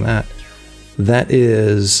not using that. That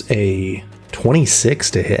is a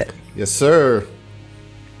 26 to hit. Yes, sir.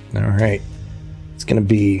 All right. It's going to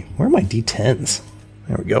be. Where are my D10s?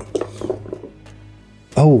 There we go.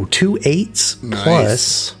 Oh, 2 8s Nice.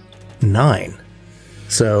 plus 9.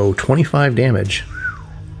 So 25 damage.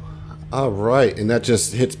 All right, and that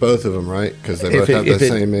just hits both of them, right? Because they both have the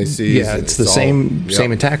same ACs. Yeah, and it's the all- same Yep.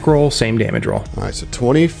 same attack roll, same damage roll. All right, so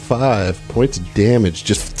 25 points of damage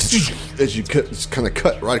just as you kind of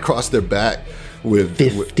cut right across their back with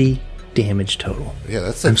 50 damage total. yeah,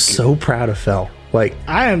 that's I'm so proud of Fel. Like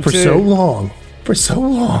I am for too. so long.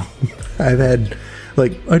 I've had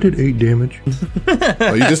like I did 8 damage.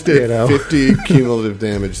 Oh, you just did You know. 50 cumulative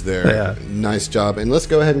damage there. Yeah. Nice job. And let's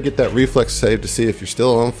go ahead and get that reflex save to see if you're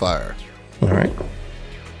still on fire. All right.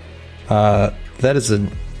 That is an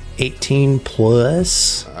 18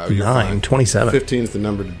 plus You're 9, fine. 27. 15 is the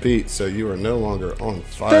number to beat, so you are no longer on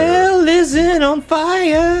fire. Hell isn't on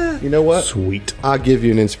fire. You know what? Sweet. I'll give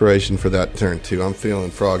you an inspiration for that turn, too. I'm feeling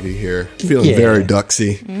froggy here. Feeling Yeah. very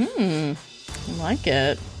ducksy. I like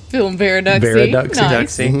it. Feeling Veraduxy. Veraduxy,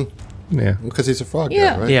 Nice. Duxy. Yeah. Because he's a frog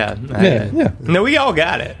Yeah. guy, right? Yeah. Yeah. No, we all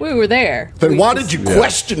got it. We were there. Then why did you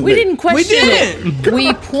question We me? didn't question didn't. it.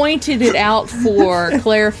 We pointed it out for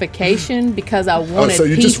clarification because I Oh, wanted so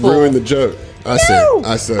you people. just ruined the joke. I see.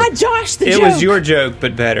 I see. I joshed the It joke. was your joke,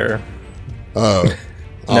 but better. Oh.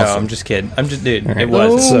 No, Awesome. I'm just kidding. I'm just, dude. It Right.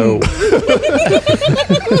 was. So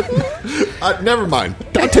Never mind.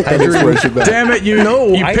 I'll take that inspiration back. Damn it, you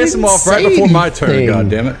I piss him didn't off right say before my turn, anything. god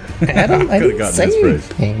damn it. Adam, I Could've didn't gotten say inspiration.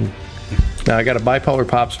 anything. Now I got a bipolar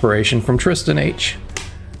pop inspiration from Tristan H.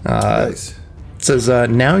 Nice. It says,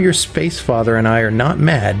 now your space father and I are not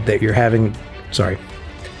mad that you're having... Sorry.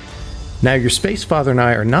 Now your space father and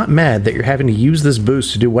I are not mad that you're having to use this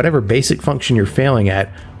boost to do whatever basic function you're failing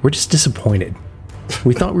at. We're just disappointed.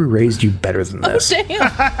 We thought we raised you better than this. Damn.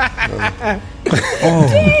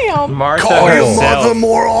 Damn. Martha Call your herself. mother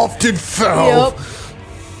more often, Fel. Yep.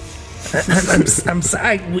 I'm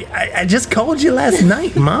sorry. I just called you last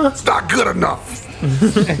night, Ma. It's not good enough.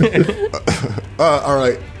 All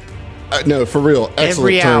right. No, for real. Excellent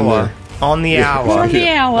Every turn hour. there. On the hour. On the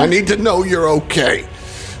hour. I need to know you're okay.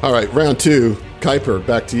 All right, round 2. Kuiper,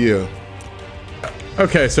 back to you.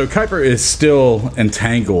 Okay, so Kuiper is still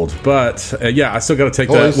entangled, but yeah, I still got to take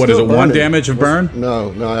that. it's What is it? still 1 burning. damage of burn?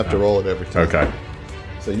 No, I have to roll it every time. Okay.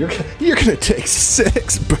 So you're gonna take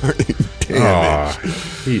 6 burning damage. Aw,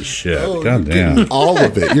 eat shit. Oh, God you're damn. getting all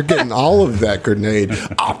of it. You're getting all of that grenade.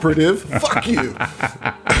 Operative. Fuck you.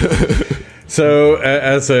 So,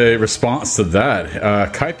 as a response to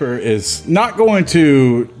that, Kuiper is not going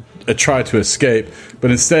to try to escape,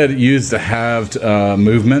 but instead use the halved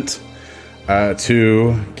movement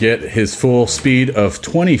to get his full speed of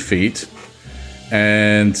 20 feet.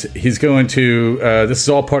 And he's going to, this is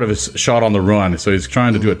all part of his shot on the run, so he's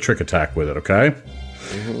trying to do a trick attack with it, okay?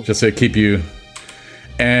 Just to keep you.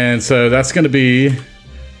 And so that's going to be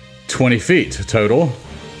 20 feet total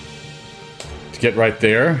to get right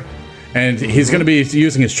there. And he's going to be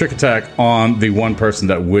using his trick attack on the one person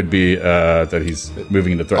that would be, that he's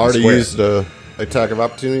moving into threatened Already square. used the attack of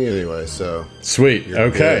opportunity anyway, so. Sweet.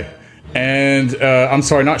 Okay. And I'm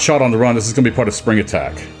sorry, not shot on the run. This is going to be part of spring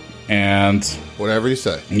attack. And Whatever you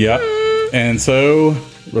say. yep. And so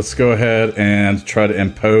let's go ahead and try to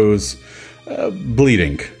impose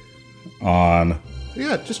bleeding on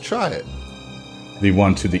Yeah, just try it. the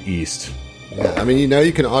one to the east. Yeah, I mean,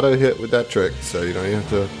 you can auto hit with that trick, so you have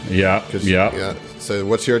to. Yeah. Yeah. Yeah. So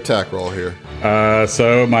what's your attack roll here?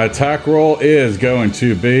 So my attack roll is going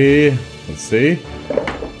to be, let's see.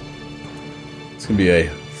 It's going to be a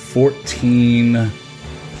 14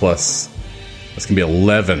 plus, that's going to be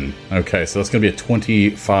 11. Okay, so that's going to be a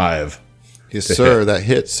 25. Yes, To sir. hit. That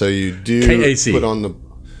hits. So you do KAC. put on the.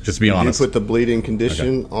 Just to be You honest. put the bleeding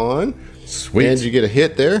condition on, Sweet. and you get a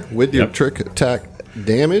hit there with your Yep. trick attack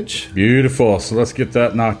damage. Beautiful. So let's get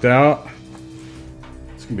that knocked out.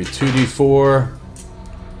 It's going to be 2d4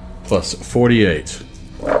 plus 48.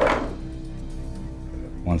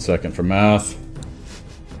 1 second for math.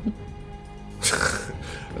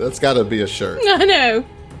 That's got to be a shirt. I know.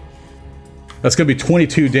 That's going to be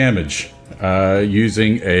 22 damage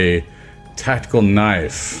using a tactical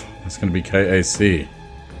knife. That's going to be KAC.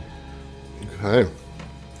 Okay.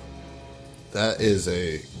 That is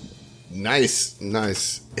a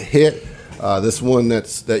nice hit. This one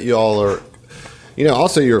that y'all are,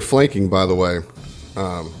 also you're flanking, by the way.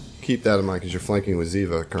 Keep that in mind because you're flanking with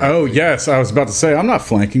Ziva currently. Oh, yes. I was about to say, I'm not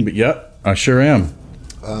flanking, but yep, I sure am.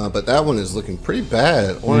 But that one is looking pretty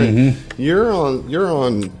bad. Oren, you're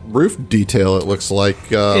on roof detail. It looks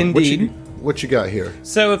like. Indeed. What you got here?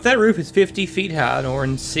 So if that roof is 50 feet high or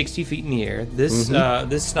in 60 feet in the air, this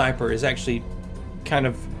this sniper is actually kind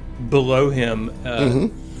of below him.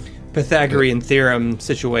 Pythagorean theorem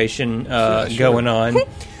situation going on.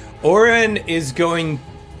 Oren is going.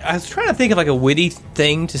 I was trying to think of like a witty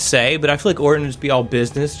thing to say, but I feel like Oren would just be all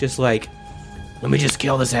business, just like, let me just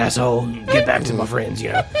kill this asshole and get back to my friends,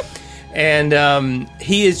 And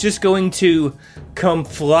he is just going to come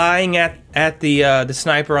flying at the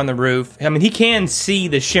sniper on the roof. I mean, he can see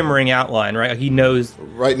the shimmering outline, right? He knows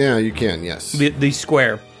Right now, you can. Yes. the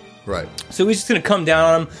square. Right. So he's just going to come down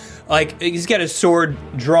on him. Like, he's got his sword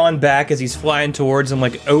drawn back as he's flying towards him,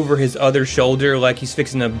 like over his other shoulder, like he's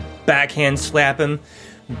fixing to backhand slap him.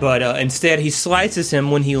 But instead, he slices him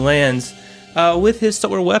when he lands with his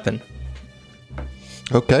sword weapon.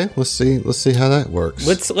 Okay. Let's see how that works.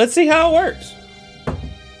 Let's see how it works.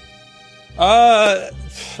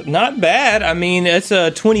 Not bad. I mean, it's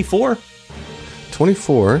a 24.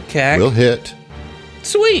 24. Cack. Will hit.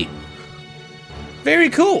 Sweet. Very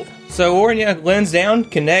cool. So Oren lands down,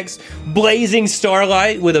 connects, blazing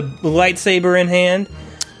starlight with a lightsaber in hand.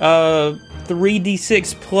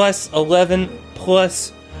 3d6 plus 11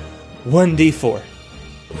 plus 1d4.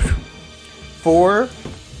 4,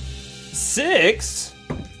 6,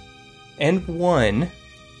 and 1.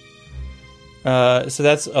 So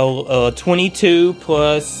that's a 22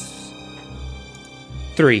 plus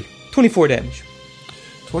 3. 24 damage.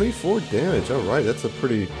 24 damage. All right, that's a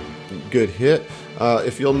pretty good hit.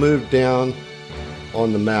 If you'll move down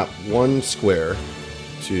on the map 1 square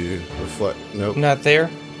to reflect. Nope. Not there?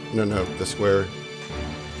 No, the square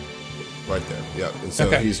right there. Yeah, and so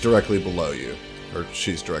Okay. he's directly below you. or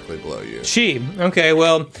she's directly below you. She. Okay,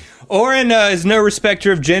 well, Oren is no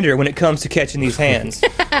respecter of gender when it comes to catching these hands.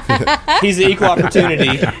 He's an equal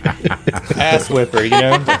opportunity ass whipper, you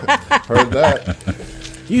know? Heard that.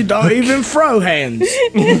 You don't even throw hands.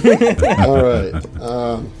 All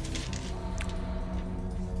right.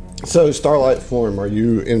 So, Starlight form, are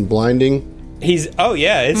you in blinding?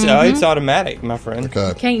 It's automatic, my friend.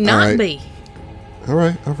 Okay. Can't not All right. be. All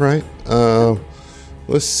right.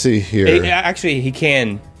 Let's see here. Actually, he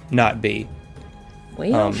can not be.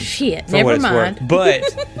 Well, shit. For what Never it's mind. worth.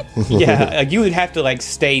 But, yeah, you would have to, like,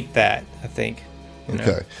 state that, I think. You know?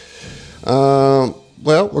 Okay.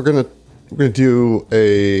 Well, we're gonna do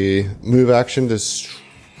a move action to,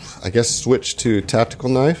 I guess, switch to tactical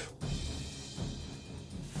knife,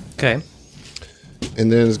 Okay.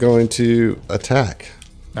 and then is going to attack.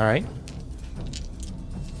 All right.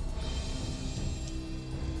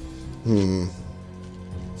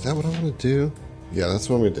 Is that what I want to do? Yeah, that's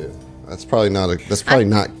what I'm gonna do. That's probably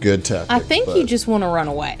not good tactic. I think but- you just want to run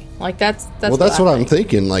away. Like, that's Well, that's what I I'm think.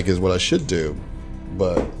 thinking. Like, is what I should do.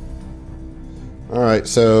 But all right,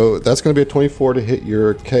 so that's going to be a 24 to hit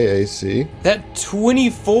your KAC. That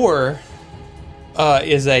 24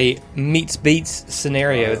 is a meets beats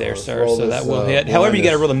scenario there, Let's sir. roll So this, that will hit. However, you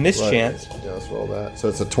got to roll a blindness. mischance. Yeah, let's roll that. So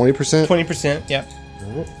it's a 20%. 20%. Yep.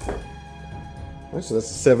 All right, so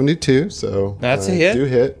that's a 72. So That's a I hit. Do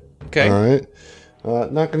hit. Okay. All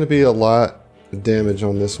right. Not going to be a lot of damage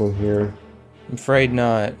on this one here I'm afraid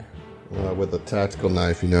not. with a tactical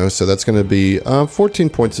knife, you know. So that's going to be 14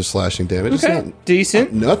 points of slashing damage. It's Okay. not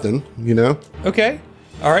Decent. nothing, you know. Okay.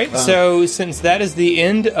 All right. So since that is the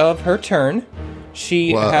end of her turn,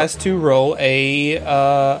 she Wow. has to roll a.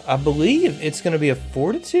 I believe it's going to be a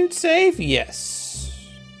Fortitude save. Yes.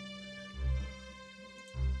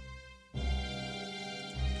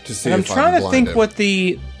 To see And I'm if I trying can to blind think him.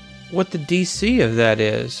 what the DC of that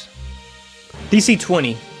is. DC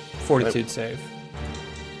 20 Fortitude save.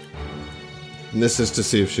 And this is to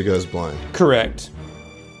see if she goes blind, Correct.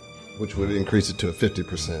 which would increase it to a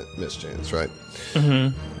 50% mischance, right?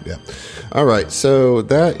 Mm-hmm. Yeah. All right. So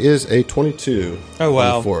that is a 22. Oh,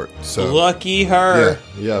 wow. On the fort. So Lucky her.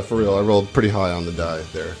 yeah, for real. I rolled pretty high on the die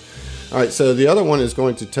there. All right. So the other one is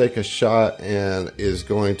going to take a shot and is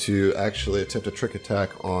going to actually attempt a trick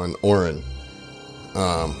attack on Orin.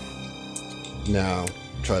 Now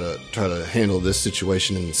try to handle this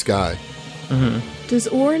situation in the sky. Does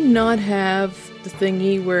Orin not have the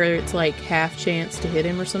thingy where it's like half chance to hit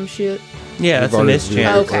him or some shit? Yeah, that's a already- mischance.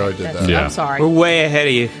 Yeah, we Okay. already did That's- that. Yeah. I'm sorry. We're way ahead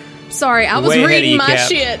of you. Sorry, I was way ahead of reading you, my Cap.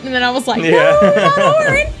 shit, and then I was like, Yeah. no, not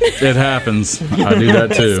Orin. It happens. I do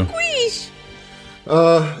that too.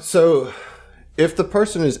 Squeesh. So if the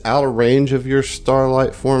person is out of range of your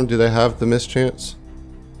starlight form, do they have the mischance?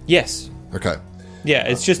 Yes. Okay. Yeah,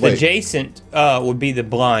 it's just wait. adjacent would be the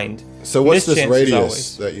blind. So what's this Mischance is radius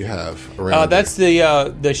always. that you have around? That's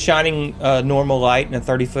the shining normal light in a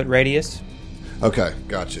 30-foot radius. you? Okay,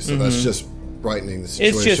 gotcha. So that's just brightening the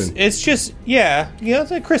situation. It's just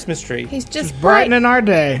it's a Christmas tree. He's just bright Brightening our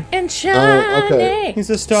day. and shiny. okay. He's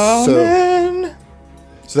a star So- man.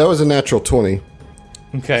 So that was a natural 20.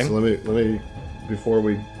 Okay. So let me before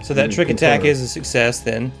we. So that trick attack is a success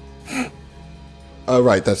then. Oh,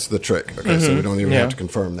 right. That's the trick. Okay, so we don't even yeah. have to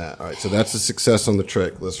confirm that. All right, so that's a success on the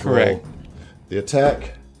trick. Let's Correct. roll the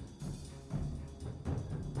attack.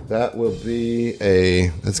 That will be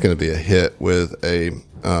that's going to be a hit with a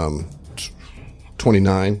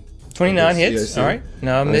 29. 29 hits. CAC. All right.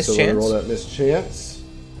 Now a All right, so let me roll mischance. that mischance.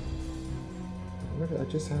 Where did I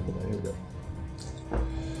just have it? Here we go.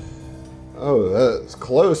 Oh, that's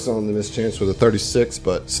close on the mischance with a 36,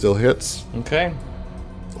 but still hits. Okay.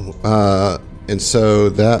 And so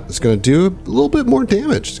that is going to do a little bit more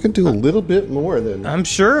damage. It's going to do a little bit more than. I'm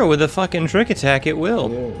sure with a fucking trick attack it will.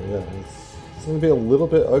 Yeah. It's going to be a little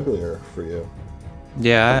bit uglier for you.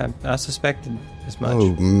 Yeah, I suspected as much.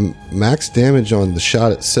 Oh, max damage on the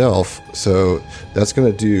shot itself. So that's going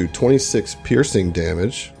to do 26 piercing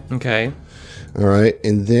damage. Okay. All right.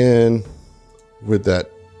 And then with that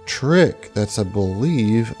trick, that's, I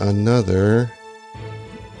believe, another.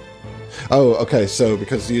 Oh, okay. So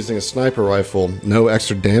because using a sniper rifle, no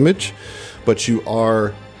extra damage, but you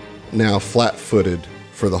are now flat-footed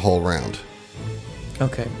for the whole round.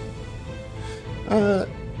 Okay.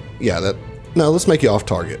 Yeah, let's make you off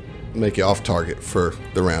target. Make you off target for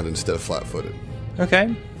the round instead of flat-footed.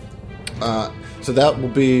 Okay. So that will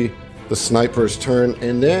be the sniper's turn,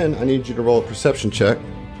 and then I need you to roll a perception check.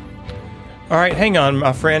 All right, hang on,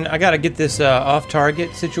 my friend. I got to get this off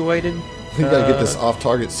target situated. You gotta get this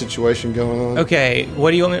off-target situation going on. Okay,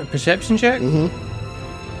 what do you want me? Perception check? Mm-hmm.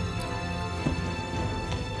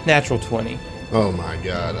 Natural 20. Oh my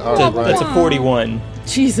god. All right. That's a 41.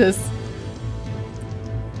 Jesus.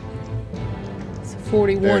 It's a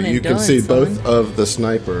 41 There, and you done, can see son. both of the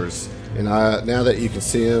snipers. And now that you can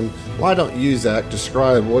see them, why don't you, Zach,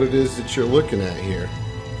 describe what it is that you're looking at here?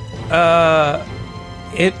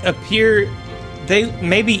 It appear they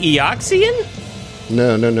may be Eoxian.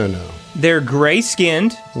 No. They're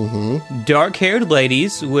gray-skinned, dark-haired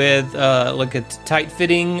ladies with like a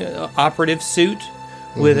tight-fitting operative suit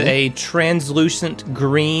with a translucent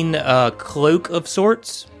green cloak of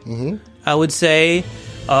sorts. I would say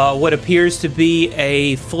what appears to be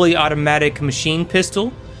a fully automatic machine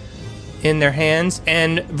pistol in their hands,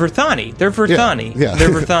 and Verthani. They're Verthani. Yeah. They're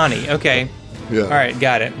Verthani. Okay. Yeah. All right,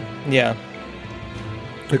 got it. Yeah.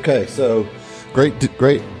 Okay, so great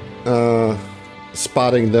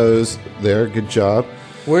spotting those there. Good job.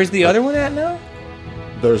 Where's the other one at now?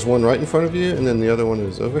 There's one right in front of you, and then the other one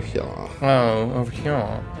is over here. Oh, over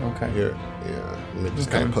here. Okay. Here, yeah. Let me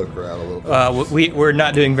just kind of poke her out a little bit. We're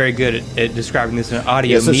not doing very good at describing this in an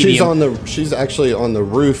audio So medium. she's actually on the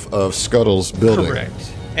roof of Scuttle's building.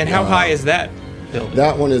 Correct. And how high is that building?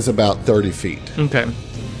 That one is about 30 feet. Okay.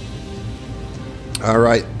 All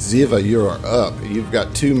right, Ziva, you are up. You've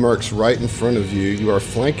got two mercs right in front of you. You are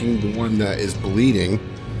flanking the one that is bleeding.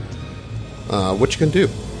 What you can do?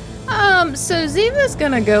 So Ziva's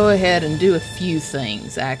gonna go ahead and do a few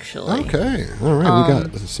things, actually. Okay, all right.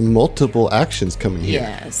 We got some multiple actions coming here.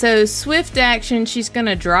 Yeah. So swift action, she's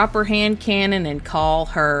gonna drop her hand cannon and call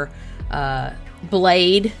her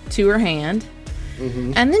blade to her hand,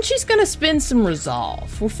 and then she's gonna spend some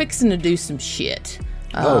resolve. We're fixing to do some shit.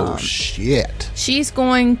 Oh shit! She's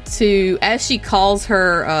going to, as she calls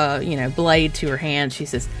her, blade to her hand, she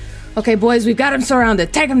says, "Okay, boys, we've got him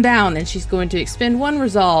surrounded. Take him down." And she's going to expend one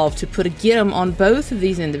resolve to put a get 'em on both of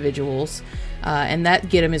these individuals, and that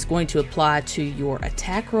get 'em is going to apply to your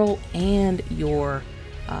attack roll and your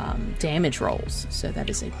damage rolls. So that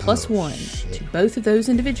is a +1 to both of those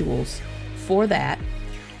individuals for that.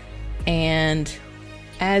 And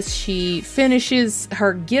as she finishes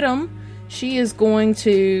her get 'em, she is going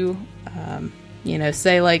to,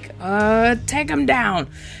 say like, "Take him down."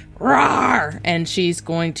 Roar! And she's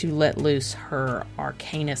going to let loose her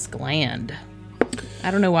Arcanus gland.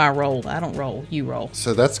 I don't know why I rolled. I don't roll. You roll.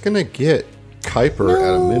 So that's gonna get Kuiper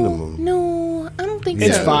at a minimum. No, I don't think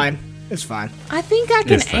It's so. fine. It's fine. I think I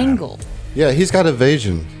can It's fine. angle. Yeah, he's got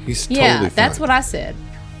evasion. He's Yeah, totally fine. that's what I said.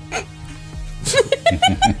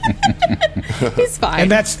 He's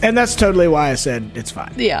fine. And that's totally why I said it's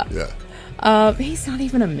fine. yeah. Yeah. He's not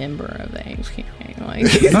even a member of the HQ. Like,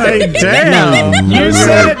 Hey, damn! You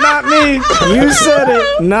said it, not me. You said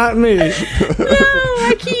it, not me. no,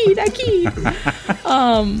 I keyed.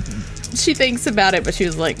 She thinks about it, but she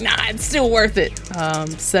was like, "Nah, it's still worth it."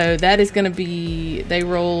 So that is going to be, they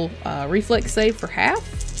roll reflex save for half.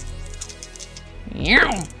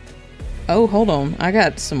 Meow. Oh, hold on.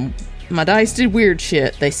 My dice did weird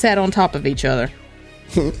shit. They sat on top of each other.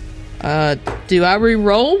 Do I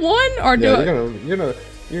re-roll one or do Yeah, you're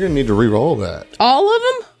gonna need to re-roll that. all of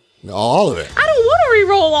them? All of it. I don't want to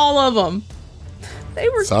re-roll all of them. They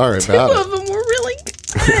were Sorry two about of them were really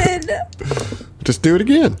good. Just do it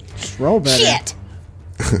again. Just roll better. Shit.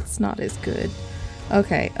 It's not as good.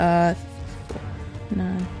 Okay, 9.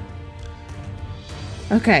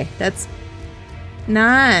 Okay, that's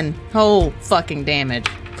 9 whole fucking damage.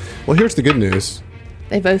 Well, here's the good news.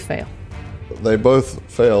 They both fail. They both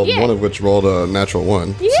failed, Yay. one of which rolled a natural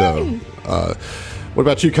 1. Yay. So, what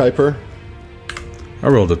about you, Kuiper? I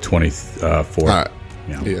rolled a 24. All right.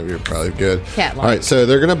 Yeah. Yeah, you're probably good. Cat-like. All right, so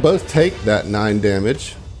they're going to both take that 9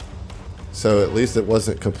 damage. So at least it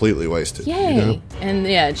wasn't completely wasted. Yay! You know? And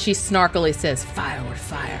yeah, she snarkily says, "Fire with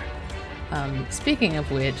fire." Speaking of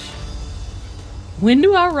which, when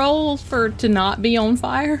do I roll to not be on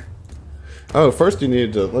fire? Oh, first you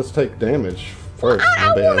need to, let's take damage first. I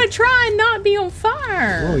My bad. want to try and not be on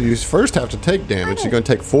fire. Well, you first have to take damage. You're going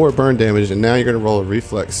to take 4 burn damage, and now you're going to roll a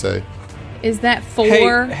reflex save. Is that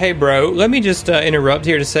 4? Hey, bro. Let me just interrupt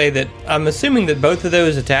here to say that I'm assuming that both of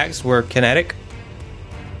those attacks were kinetic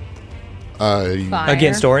Fire.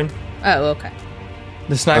 against Orin. Oh, okay.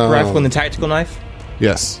 The sniper rifle and the tactical knife.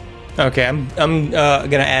 Yes. Okay, I'm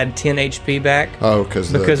gonna add 10 HP back Oh,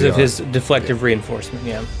 because of his deflective reinforcement.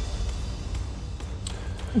 Yeah.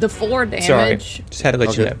 The 4 Sorry, damage, just had to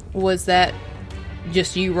let you Okay. know. was that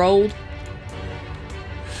just you rolled?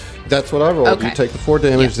 That's what I rolled. Okay. You take the 4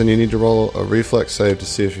 damage, Yeah. then you need to roll a reflex save to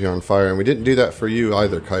see if you're on fire. And we didn't do that for you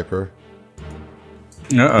either, Kuiper.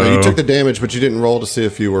 Uh-oh. No, you took the damage, but you didn't roll to see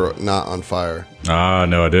if you were not on fire. Ah,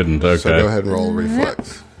 no, I didn't. Okay. So go ahead and roll a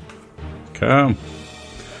reflex. Okay.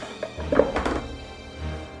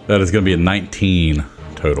 That is going to be a 19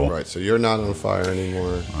 total. Right, so you're not on fire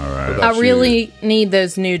anymore. All right. What about I really need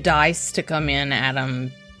those new dice to come in,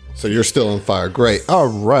 Adam. So you're still on fire. Great. All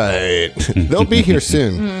right. They'll be here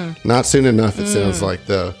soon. Not soon enough, it sounds like,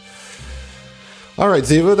 though. All right,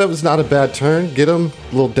 Ziva, that was not a bad turn. Get him.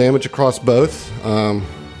 A little damage across both.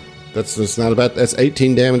 That's not a bad. That's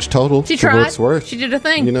 18 damage total. She for what tried. it's worth. She did a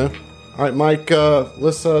thing. You know. All right, Mike.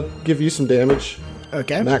 Let's give you some damage.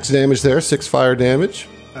 Okay. Max damage there. 6 fire damage.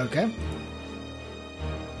 Okay.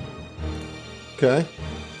 Okay.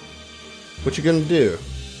 What you gonna do?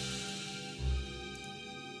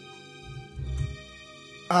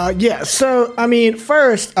 Yeah, so, I mean,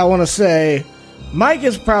 first, I want to say, Mike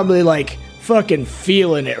is probably, like, fucking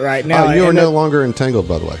feeling it right now. Oh, you are And no longer entangled,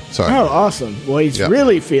 by the way. Sorry. Oh, awesome. Well, he's Yeah.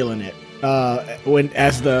 really feeling it.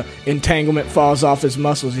 As the entanglement falls off his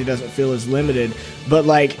muscles, he doesn't feel as limited. But,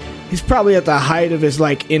 like, he's probably at the height of his,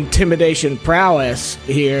 like, intimidation prowess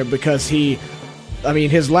here because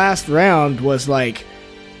his last round was, like,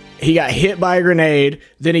 he got hit by a grenade,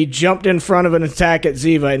 then he jumped in front of an attack at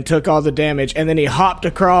Ziva and took all the damage, and then he hopped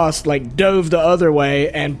across, like, dove the other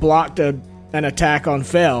way and blocked an attack on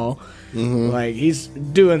Fel. Like, he's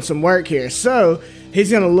doing some work here. So,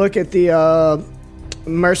 he's going to look at the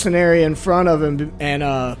mercenary in front of him,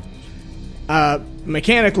 and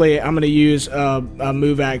mechanically, I'm going to use a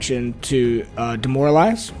move action to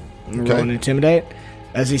demoralize. I'm going to roll and intimidate.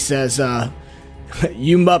 As he says,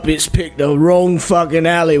 you Muppets picked the wrong fucking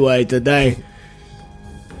alleyway today.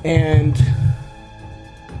 And...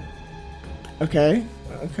 Okay.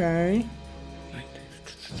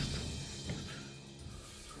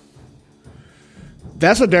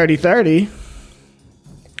 That's a dirty 30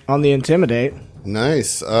 on the intimidate.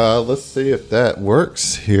 Nice. Let's see if that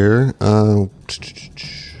works here.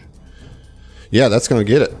 Yeah, that's gonna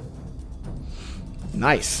get it.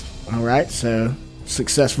 Nice. All right, so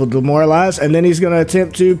successful demoralize, and then he's going to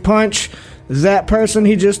attempt to punch that person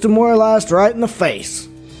he just demoralized right in the face.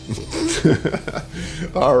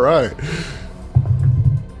 All right.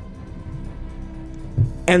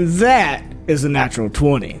 And that is a natural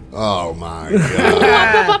 20. Oh my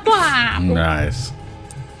god. Nice.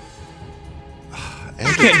 You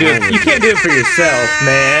can't do it for yourself,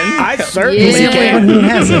 man. I certainly Yeah. can. He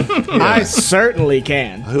hasn't. I certainly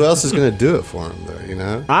can. Who else is gonna do it for him, though? You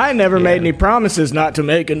know. I never made any promises not to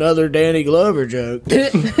make another Danny Glover joke.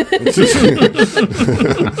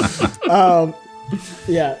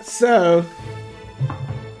 Yeah, so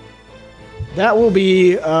that will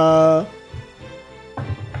be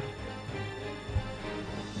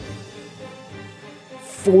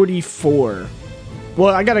 44.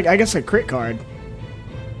 Well, I guess a crit card.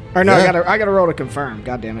 Or no, Yeah. I gotta roll to confirm.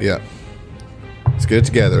 God damn it. Yeah. Let's get it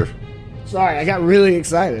together. Sorry, I got really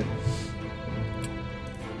excited.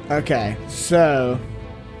 Okay, so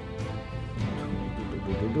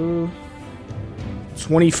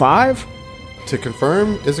 25? To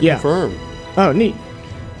confirm is a Yeah. confirm. Oh, neat.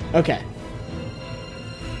 Okay.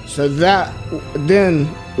 So then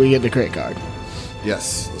we get the crit card.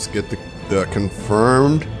 Yes. Let's get the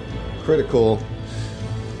confirmed critical.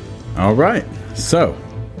 All right. So,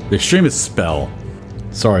 the extremist spell.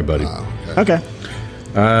 Sorry, buddy. Okay.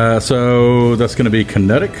 So that's going to be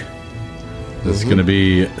kinetic. This is going to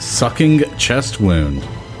be sucking chest wound.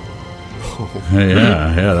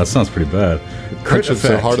 Yeah, that sounds pretty bad. Crit Punch him so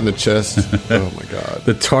effect. hard in the chest. Oh my god.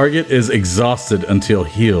 The target is exhausted until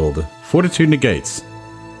healed. Fortitude negates.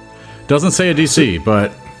 Doesn't say a DC,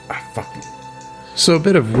 but So a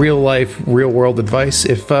bit of real world advice.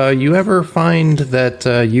 If you ever find that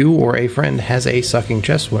you or a friend has a sucking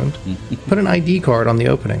chest wound, put an ID card on the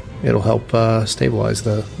opening. It'll help stabilize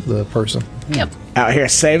the person. Yep. Out here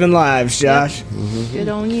saving lives, Josh. Good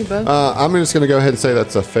on you both. I'm just going to go ahead and say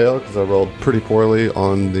that's a fail because I rolled pretty poorly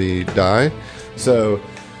on the die. So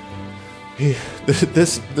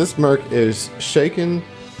this merc is shaken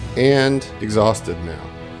and exhausted now,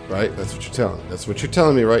 right? That's what you're telling. That's what you're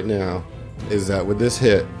telling me right now. Is that with this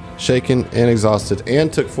hit, shaken and exhausted,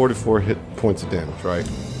 and took 44 hit points of damage, right?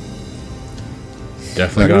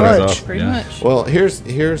 definitely Pretty got much. us off. Pretty Yeah. much. Well,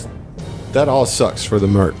 here's that all sucks for the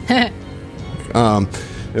merc.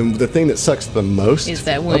 And the thing that sucks the most Is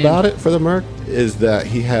that wound. about it for the merc is that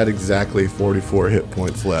he had exactly 44 hit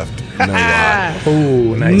points left. No lie.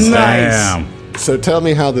 Oh, nice. Damn. So tell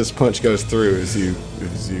me how this punch goes through as you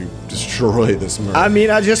destroy this merc. I mean,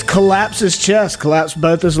 I just collapse his chest, collapse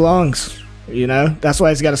both his lungs. You know, that's why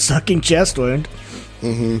he's got a sucking chest wound.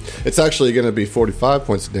 It's actually going to be 45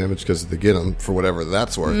 points of damage because of the get him for whatever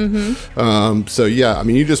that's worth. So yeah, I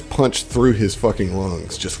mean, you just punch through his fucking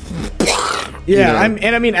lungs, just Yeah, You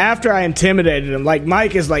know? I mean, after I intimidated him, like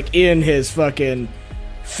Mike is like in his fucking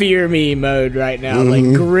fear me mode right now, like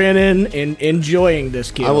grinning and enjoying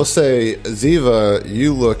this kill. I will say, Ziva,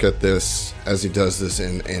 you look at this as he does this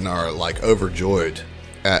and are like overjoyed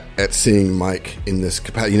at seeing Mike in this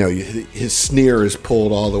capacity. You know, his sneer is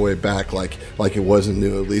pulled all the way back, like it was in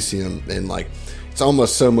New Elysium, and like it's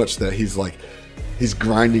almost so much that he's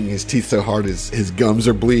grinding his teeth so hard his gums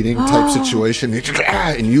are bleeding type situation.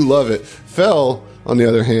 And you love it. Fel, on the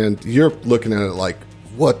other hand, you're looking at it like,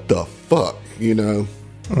 what the fuck, you know?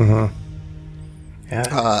 Yeah.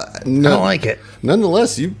 I don't like it.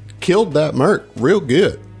 Nonetheless, you killed that merc real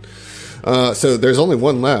good. So there's only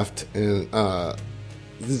one left, and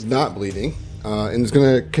this is not bleeding, and is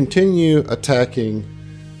going to continue attacking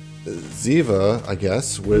Ziva, I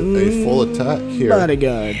guess, with a full attack here.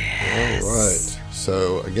 Bodyguard. All right.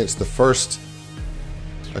 So against the first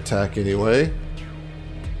attack anyway.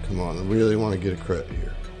 Come on, I really want to get a crit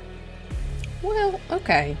here. Well,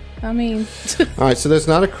 okay. I mean, All right, so that's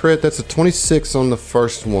not a crit. That's a 26 on the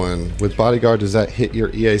first one. With Bodyguard, does that hit your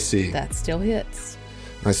EAC? that still hits.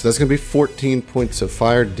 All right, so that's going to be 14 points of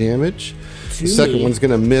fire damage. The second one's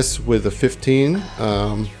going to miss with a 15.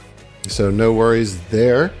 So no worries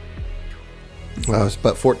there.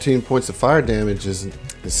 But 14 points of fire damage is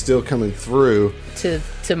still coming through.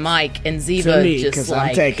 To Mike and To Ziva me, just because like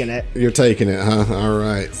I'm taking it. You're taking it, huh? All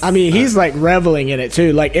right. I mean, he's like reveling in it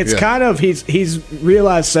too. Like it's Yeah. kind of he's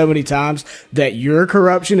realized so many times that your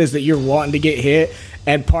corruption is that you're wanting to get hit,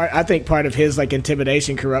 and I think part of his like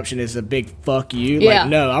intimidation corruption is a big fuck you. Yeah. Like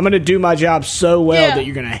no, I'm gonna do my job so well Yeah. that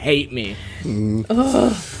you're gonna hate me.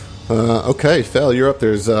 Okay, Fel, you're up.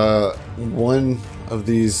 There's one of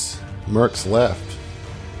these mercs left.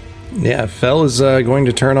 Yeah, Fel is going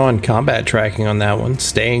to turn on combat tracking on that one,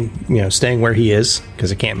 staying where he is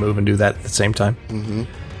because I can't move and do that at the same time.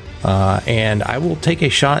 And I will take a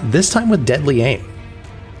shot this time with deadly aim.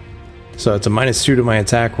 So it's a -2 to my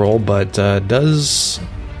attack roll, but does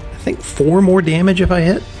I think 4 more damage if I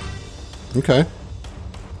hit, Okay.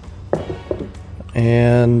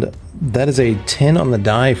 and that is a 10 on the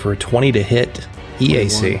die for a 20 to hit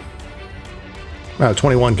EAC.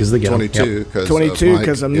 21 because of the gun. 22 because 22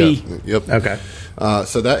 'cause of me. Yep. Okay.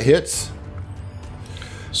 So that hits.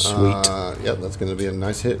 Sweet. Yep, that's going to be a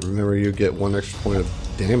nice hit. Remember, you get 1 extra point of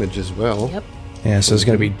damage as well. Yep. Yeah, so it's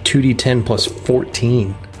going to be 2d10 plus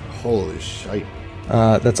 14. Holy shite.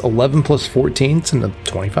 That's 11 plus 14. It's in the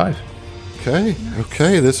 25.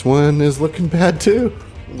 Okay, this one is looking bad too.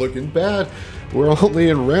 Looking bad. We're only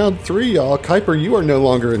in round 3, y'all. Kuiper, you are no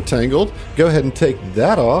longer entangled. Go ahead and take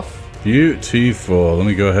that off. Beautiful. Let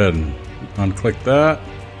me go ahead and unclick that.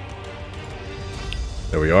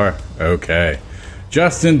 There we are. Okay.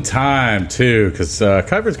 Just in time, too, because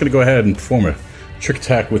Kuiper's going to go ahead and perform a trick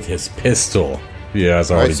attack with his pistol. Yeah, it's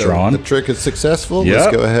already so drawn. the trick is successful. Yep.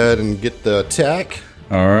 Let's go ahead and get the attack.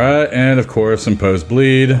 All right, and of course, impose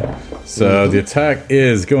bleed. So the attack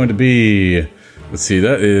is going to be, let's see,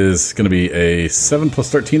 that is going to be a 7 plus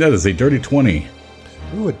 13. That is a dirty 20.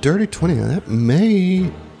 Ooh, a dirty 20. That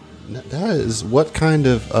is what kind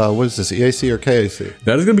of, what is this, EAC or KAC?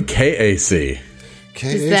 That is going to be KAC.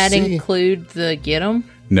 KAC. Does that include the get 'em?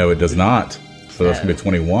 No, it does not. So that's going to be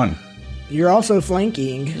 21. You're also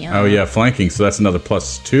flanking. Yeah. Oh, yeah, flanking. So that's another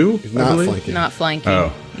 +2. I Not believe? flanking. Not flanking.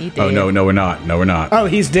 Oh. He Oh, did. no, we're not. No, we're not. Oh,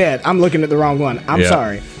 he's dead. I'm looking at the wrong one. I'm Yeah.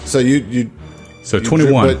 sorry. So you So you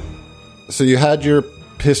 21. drew- so you had your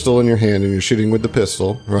pistol in your hand and you're shooting with the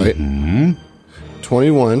pistol, right? Mm-hmm.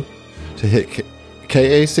 21 to hit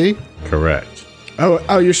KAC. Correct.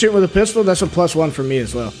 Oh, you're shooting with a pistol? That's a +1 for me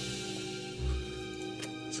as well.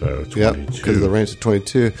 So 22. Yep, because of the range of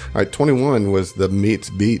 22. All right, 21 was the meets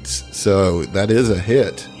beats, so that is a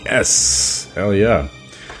hit. Yes. Hell yeah.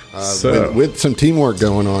 So, With some teamwork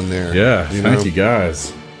going on there. yeah, you thank know? you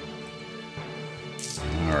guys.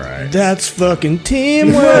 All right. That's fucking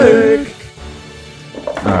teamwork.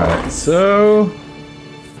 All right. So,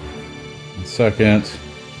 one second.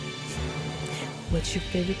 What's your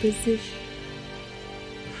favorite position?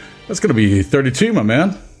 That's going to be 32, my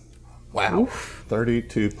man. Wow.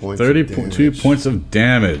 32 points. 32 points of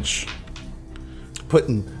damage.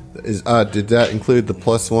 Putting is did that include the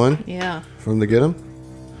 +1 Yeah. from the get 'em?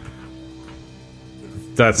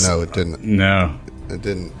 That's No, it didn't. No. It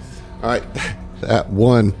didn't. All right, that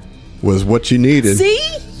one was what you needed. See?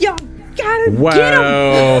 Y'all gotta get 'em.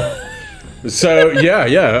 Wow. So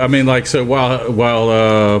yeah. I mean, like, so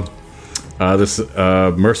while this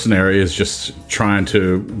mercenary is just trying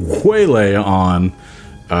to waylay on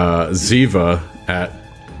Ziva at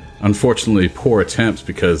unfortunately poor attempts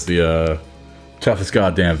because the toughest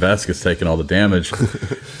goddamn Vesk is taking all the damage.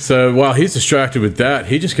 So while he's distracted with that,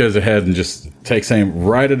 he just goes ahead and just takes aim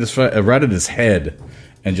right at his head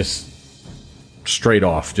and just straight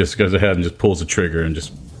off, just goes ahead and just pulls the trigger and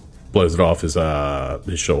just blows it off his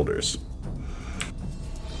shoulders.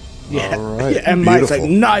 Yeah. All right, Yeah, and Mike's like,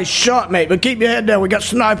 beautiful. nice shot, mate, but keep your head down. We got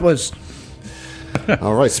snipers.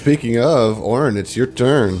 All right, speaking of, Oren, it's your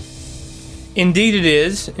turn. Indeed it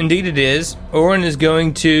is. Indeed it is. Orin is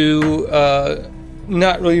going to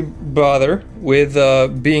not really bother with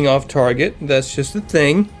being off target. That's just a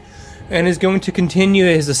thing. And is going to continue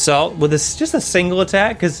his assault with just a single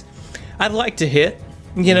attack, because I'd like to hit,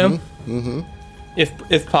 you know? Mm-hmm.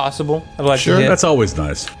 If possible. I'd like to hit. That's always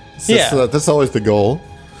nice. That's always the goal.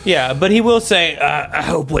 Yeah, but he will say, I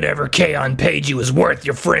hope whatever Kaon paid you is worth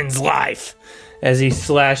your friend's life, as he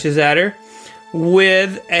slashes at her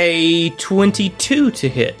with a 22 to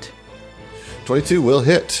hit. 22 will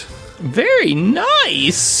hit. Very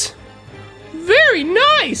nice. Very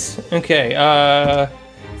nice. Okay,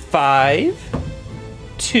 5,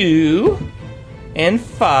 2, and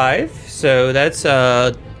 5. So that's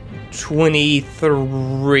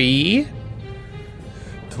 23.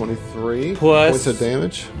 23 Plus- points of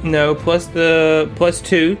damage. No, plus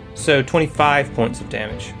 2, so 25 points of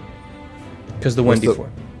damage. Because the What's the- 1d4.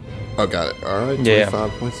 Oh, got it. All right, Yeah.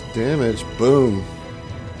 25 points of damage. Boom.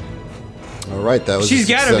 All right, that was. She's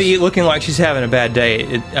a got to be success. looking like she's having a bad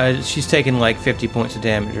day. She's taking like 50 points of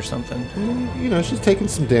damage or something. You know, she's taking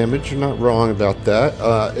some damage. You're not wrong about that.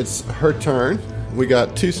 It's her turn. We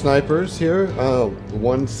got 2 snipers here.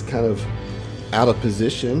 One's kind of out of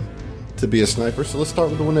position to be a sniper. So let's start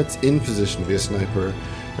with the one that's in position to be a sniper.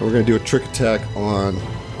 And we're going to do a trick attack on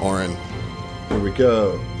Oren. Here we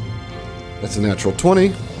go. That's a natural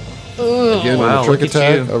 20. Again, Wow, on the trick look at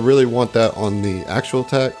attack. you. I really want that on the actual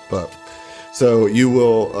attack, but so you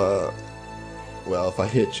will. Well, if I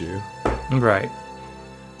hit you, Right.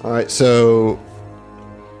 all right. So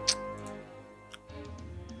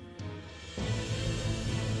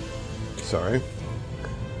sorry,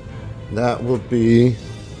 that will be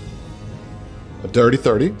a dirty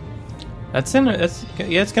 30. It's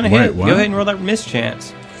gonna Wait, hit. what? Go ahead and roll that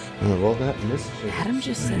mischance. Roll that miss. Adam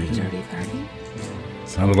just said a dirty 30.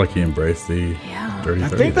 Sounded like he embraced the Yeah. dirty I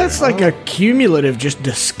 30 think that's there. like a cumulative, just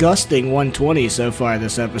disgusting 120 so far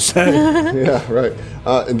this episode. Yeah, right.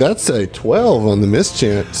 And that's a 12 on the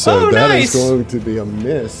mischance. So Oh, that is nice. going to be a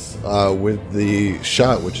miss with the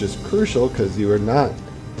shot, which is crucial because you're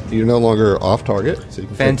no longer off target. So you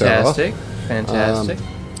can take that off. Fantastic. Fantastic.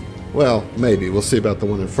 Well, maybe. We'll see about the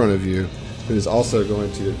one in front of you, who is also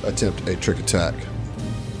going to attempt a trick attack.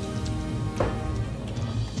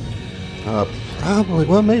 Probably.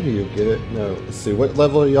 Well, maybe you'll get it. No. Let's see. What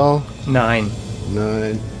level are y'all? 9.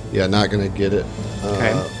 9. Yeah, not going to get it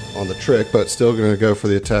Okay. on the trick, but still going to go for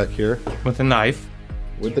the attack here With a knife.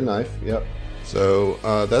 with the knife. Yep. So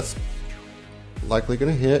that's likely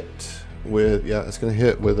going to hit with, it's going to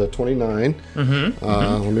hit with a 29.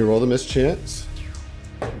 Let me roll the mischance.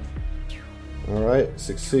 All right.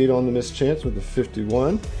 Succeed on the mischance with the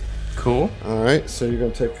 51. Cool. All right. So you're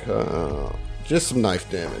going to take just some knife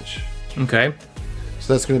damage. Okay.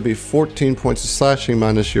 So that's going to be 14 points of slashing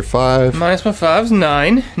minus your 5. Minus my 5's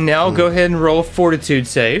 9. Now go ahead and roll a fortitude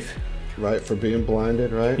save. Right, for being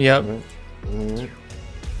blinded, right? Yep. Right. All right.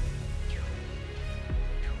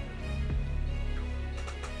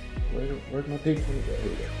 Where'd my D20 go? Here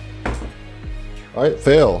we go. All right,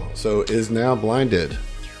 fail. So is now blinded.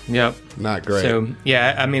 Yep. Not great. So,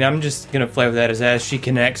 yeah, I mean, I'm just going to play with that as she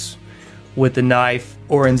connects with the knife,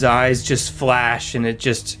 Oren's eyes just flash, and it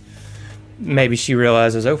just, maybe she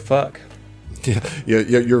realizes, oh, fuck. yeah,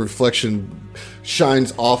 your reflection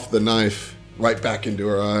shines off the knife right back into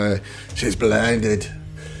her eye. She's blinded.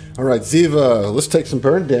 All right, Ziva, let's take some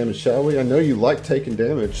burn damage, shall we? I know you like taking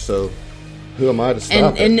damage, so who am I to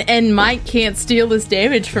stop it? And Mike can't steal this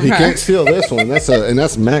damage from He her. can't steal this one.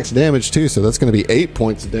 That's max damage too. So that's going to be 8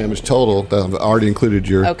 points of damage total. That I've already included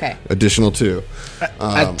your Okay. additional 2.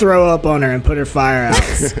 I'd throw up on her and put her fire out.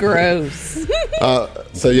 It's gross.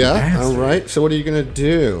 So yeah, all right. So what are you going to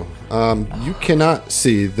do? You cannot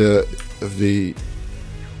see the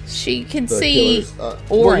She can see killers. Well,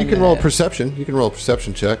 Oren. you can roll a though. perception. You can roll a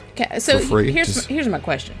perception check. Okay, so for free. here's my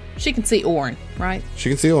question. She can see Oren, right? She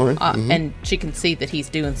can see Oren. And she can see that he's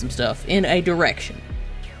doing some stuff in a direction.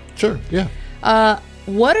 Sure. Yeah.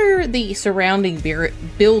 What are the surrounding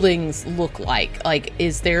buildings look like? Like,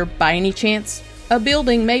 is there by any chance a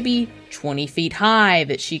building maybe 20 feet high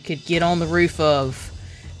that she could get on the roof of?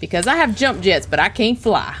 Because I have jump jets, but I can't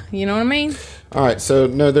fly. You know what I mean? All right, so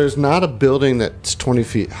no, there's not a building that's 20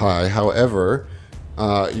 feet high. However,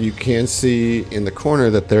 you can see in the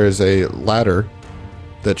corner that there is a ladder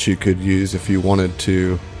that you could use if you wanted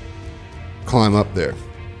to climb up there.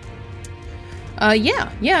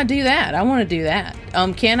 Yeah, do that. I want to do that.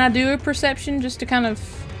 Can I do a perception just to kind of...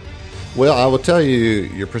 Well, I will tell you,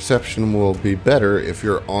 your perception will be better if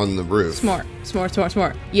you're on the roof. Smart.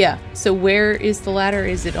 Yeah, so where is the ladder?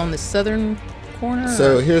 Is it on the southern corner?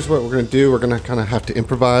 So here's what we're going to do. We're going to kind of have to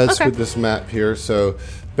improvise Okay. with this map here. So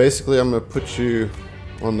basically, I'm going to put you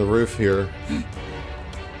on the roof here.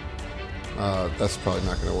 That's probably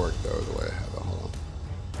not going to work, though, the way I have it. Hold on.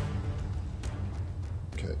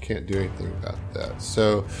 Okay, can't do anything about that.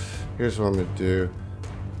 So here's what I'm going to do.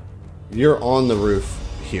 You're on the roof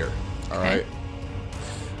here, all Okay.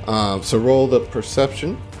 right? So roll the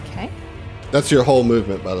perception. Okay, That's your whole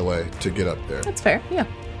movement, by the way, to get up there. that's fair, yeah.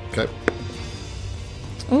 Okay.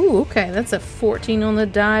 Ooh, okay, that's a 14 on the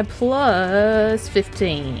die plus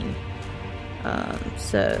 15.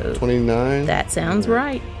 So 29. that sounds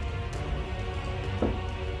right.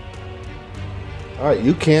 All right,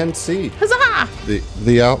 you can see Huzzah!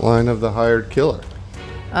 the outline of the hired killer.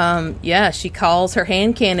 Yeah, she calls her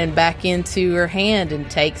hand cannon back into her hand and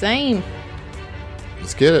takes aim.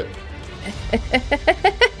 Let's get it.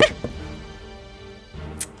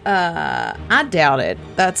 I doubt it.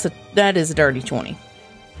 That is a dirty 20.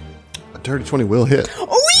 A dirty 20 will hit.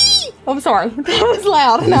 Whee! I'm sorry. That was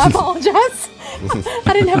loud, and I apologize.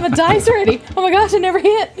 I didn't have a dice ready. Oh my gosh, I never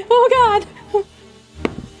hit. Oh god.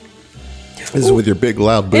 This is with your big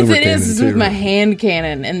loud If boomer it cannon, is, it's too, with my right? hand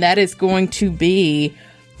cannon, and that is going to be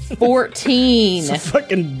 14.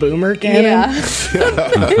 Fucking boomer cannon.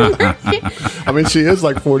 Yeah. I mean, she is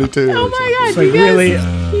like 42. Oh my It's god, like you guys. really,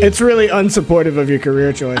 it's really unsupportive of your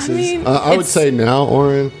career choices. I mean, I would it's- say now,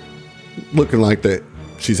 Oren, looking like that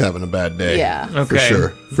she's having a bad day. Yeah. Okay. For sure.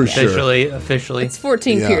 For sure. Officially. It's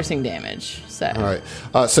 14 Yeah. piercing damage. So. All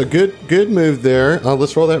right. So good move there.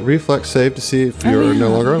 Let's roll that reflex save to see if you're no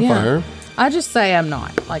longer on fire. I just say I'm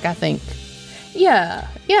not. Like, I think. Yeah.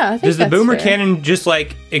 I think Does the that's boomer fair. cannon just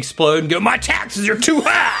like explode and go, my taxes are too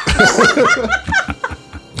high?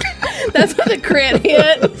 That's what the crit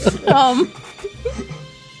hit.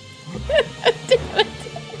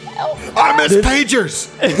 I miss pagers.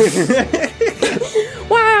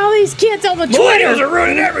 Wow, these kids on the Millennials Twitter. are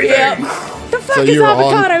ruining everything. Yep. The fuck So is you're on-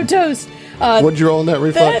 avocado toast? What'd you roll on that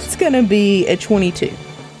reflex? That's gonna be a 22.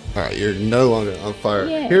 All right, you're no longer on fire.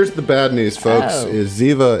 Yeah. Here's the bad news, folks: Oh. is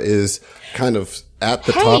Ziva is kind of at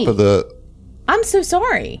the Hey. top of the. I'm so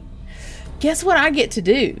sorry. Guess what I get to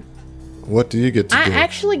do? What do you get to I do?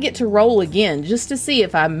 actually get to roll again just to see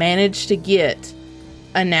if I manage to get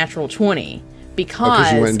a natural 20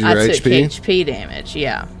 because you went into I your took HP? HP damage.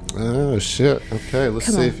 Yeah. Oh shit! Okay, let's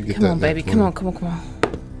Come see on, if you get come that. on, baby. next Come one. on, come on.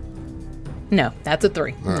 No, that's a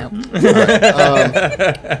 3. No.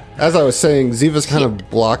 As I was saying, Ziva's kind of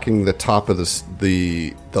blocking the top of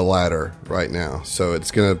the ladder right now, so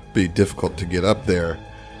it's going to be difficult to get up there.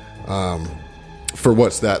 For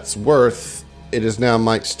what's that's worth, it is now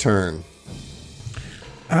Mike's turn.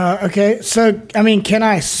 Okay, so I mean, can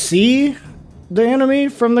I see the enemy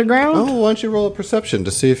from the ground? Oh, why don't you roll a perception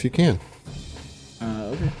to see if you can?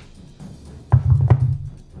 Okay.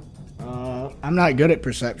 I'm not good at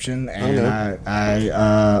perception, and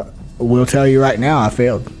I will tell you right now, I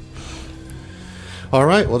failed. All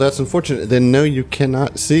right, well that's unfortunate. Then no, you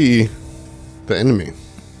cannot see the enemy.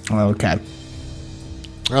 Okay.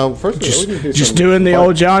 First, Just doing the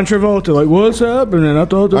old John Travolta, like, what's happening? I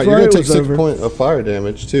thought the All right, you're fight gonna take was 6 over. points of fire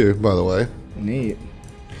damage too, by the way. Neat.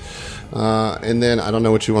 And then I don't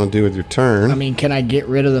know what you want to do with your turn. I mean, can I get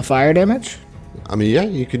rid of the fire damage? I mean, yeah,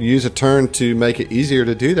 you could use a turn to make it easier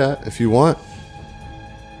to do that if you want.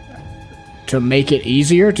 To make it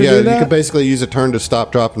easier to Yeah, do you that? could basically use a turn to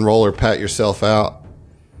stop, drop, and roll or pat yourself out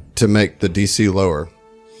to make the DC lower.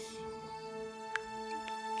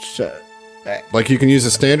 So, Like you can use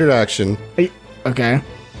a standard action okay.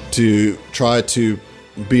 to try to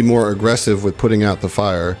be more aggressive with putting out the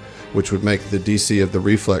fire, which would make the DC of the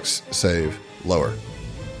reflex save lower.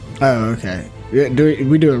 Oh, okay. Yeah, do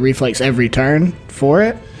we do a reflex every turn for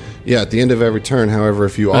it? Yeah, at the end of every turn, however,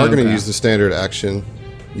 if you are going to okay. use the standard action,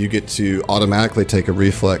 you get to automatically take a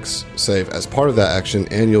reflex save as part of that action,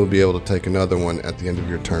 and you'll be able to take another one at the end of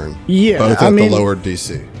your turn. Yeah, both I at mean- the lower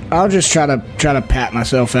DC. I'll just try to pat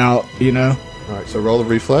myself out, you know. All right, so roll the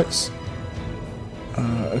reflex.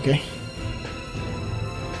 Okay.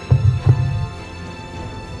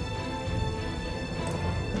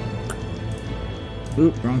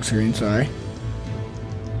 Oop, wrong screen. Sorry.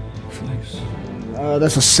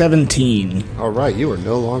 That's a 17. All right, you are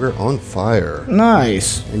no longer on fire,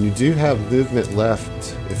 Nice. and you do have movement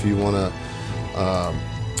left if you want to.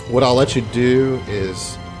 What I'll let you do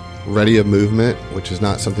is ready a movement, which is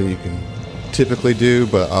not something you can typically do,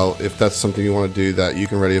 but if that's something you want to do, that you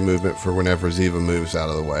can ready a movement for whenever Ziva moves out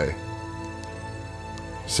of the way.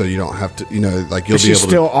 So you don't have to, like you'll Is be she able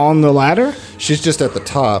still on the ladder? She's just at the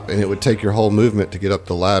top, and it would take your whole movement to get up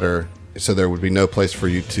the ladder, so there would be no place for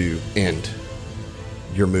you to end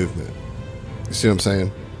your movement. You see what I'm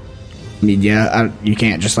saying? I mean, yeah, you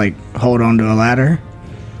can't just like hold on to a ladder.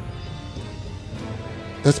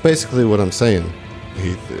 That's basically what I'm saying,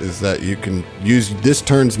 Heath, is that you can use this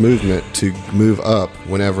turn's movement to move up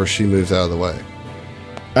whenever she moves out of the way.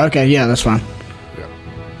 Okay, yeah, that's fine. Yeah.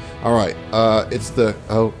 All right.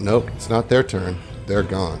 Nope, it's not their turn. They're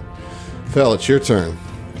gone. Phil, it's your turn.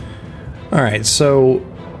 All right, so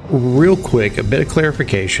real quick, a bit of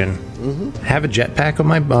clarification. Have a jetpack on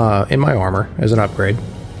my in my armor as an upgrade,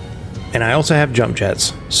 and I also have jump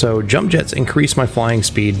jets. So jump jets increase my flying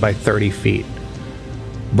speed by 30 feet.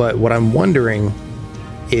 But what I'm wondering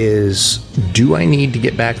is, do I need to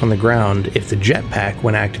get back on the ground if the jetpack,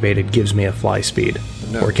 when activated, gives me a fly speed?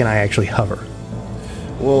 No. Or can I actually hover?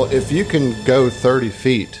 Well, if you can go 30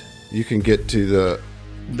 feet, you can get to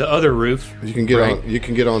The other roof. you can get Right. on you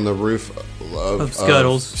can get on the roof Of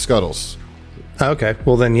Scuttles. Scuttles. Okay,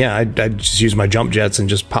 well then, yeah, I'd just use my jump jets and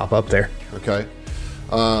just pop up there. Okay.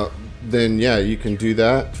 Then yeah, you can do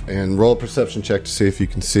that and roll a perception check to see if you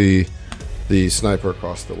can see the sniper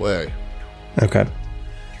across the way. Okay.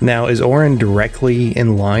 Now, is Orin directly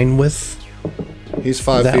in line with... He's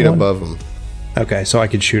 5 That feet one? above him. Okay, so I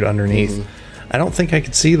could shoot underneath. I don't think I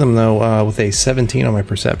could see them, though, with a 17 on my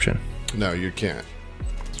perception. No, you can't.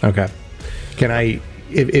 Okay. Can I...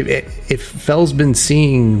 If Fell's been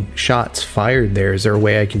seeing shots fired there, is there a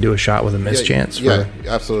way I can do a shot with a mischance? Yeah,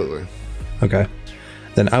 absolutely. Okay.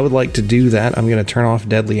 Then I would like to do that. I'm going to turn off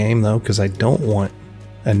deadly aim, though, because I don't want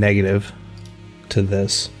a negative to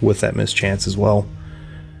this with that mischance as well.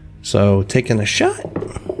 So, taking a shot.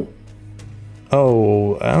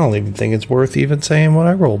 Oh, I don't even think it's worth even saying what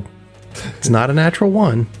I rolled. It's not a natural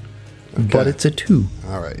 1, but it's a 2.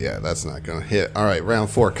 All right, yeah, that's not going to hit. All right, round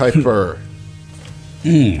 4, Kuiper.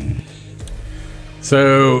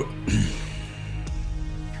 So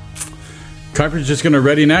Kuiper's just going to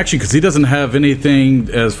ready in action because he doesn't have anything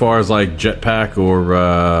as far as like jetpack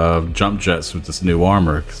or jump jets with this new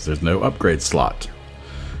armor because there's no upgrade slot.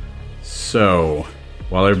 So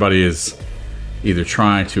while everybody is either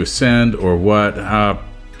trying to ascend or what,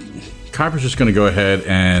 Kuiper's just going to go ahead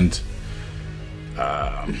and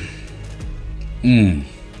I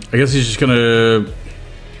guess he's just going to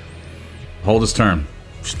hold his turn.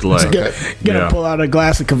 Just delay. Gonna pull out a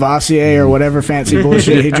glass of Cavassier or whatever fancy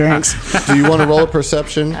bullshit he drinks. Do you want to roll a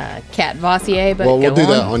perception? Cat Vossier, but Well, we'll go do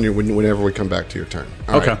that on. on your whenever we come back to your turn.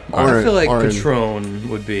 All Okay. right. I feel like Orin, Patron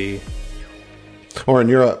would be. Orin,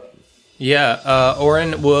 you're up. Yeah,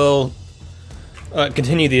 Orin will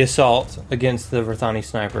continue the assault against the Verthani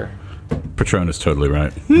sniper. Patron is totally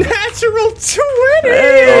right. Natural 20!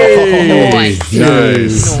 Nice.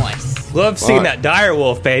 Nice. Nice. Love seeing that dire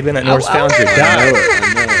wolf, baby, and that Norse Foundry I die. know it, I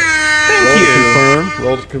know it. Thank you.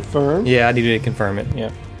 Roll to confirm. Yeah, I needed to confirm it.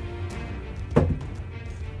 Yeah.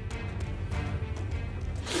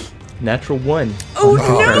 Natural 1. Oh,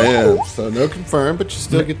 man. So no confirm, but you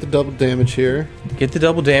still get the double damage here. Get the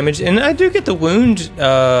double damage, and I do get the wound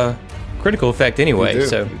critical effect anyway. You do,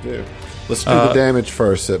 So you do. Let's do the damage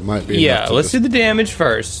first. It might be yeah, enough to let's do the damage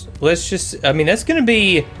first. Let's just. I mean, that's going to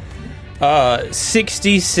be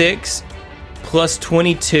 66 plus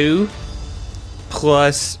 22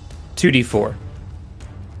 plus 2d4.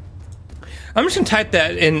 I'm just going to type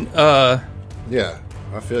that in. Yeah,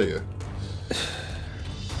 I feel you.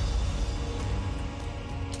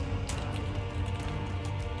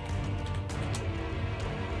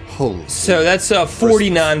 Holy. So that's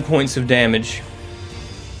 49 points of damage.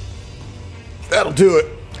 That'll do it.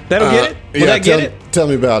 That'll get it? Will that get it? Tell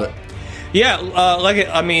me about it. Yeah,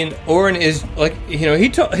 Orin is like, he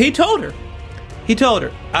told her. He told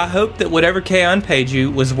her, I hope that whatever Kaon paid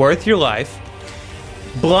you was worth your life.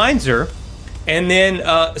 Blinds her, and then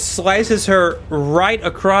slices her right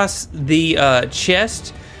across the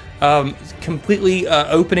chest, completely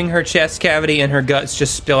opening her chest cavity, and her guts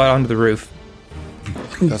just spill out onto the roof.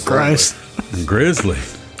 That's Christ. Grizzly.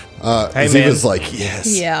 Hey, Ziva's man. like, yes.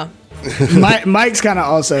 Yeah. Mike's kind of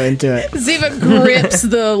also into it. Ziva grips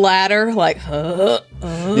the ladder like,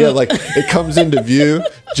 Yeah, like it comes into view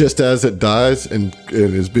just as it dies and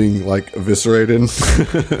is being like eviscerated. And So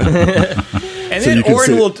then you can Orin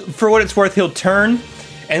see- will, for what it's worth, he'll turn,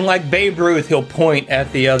 and like Babe Ruth, he'll point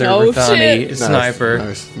at the other Oh, Verthani shit. sniper.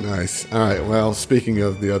 Nice. All right. Well, speaking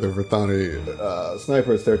of the other Verthani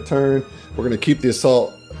sniper, it's their turn. We're going to keep the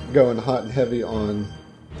assault going hot and heavy on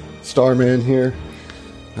Starman here.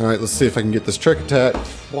 All right, let's see if I can get this trick attack.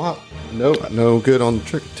 Wow. Nope, no good on the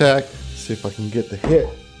trick attack. Let's see if I can get the hit.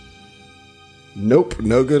 Nope,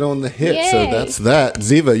 no good on the hit. Yay. So that's that.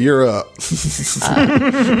 Ziva, you're up.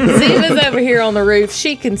 Ziva's over here on the roof.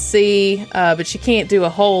 She can see, but she can't do a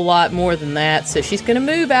whole lot more than that. So she's going to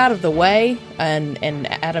move out of the way. And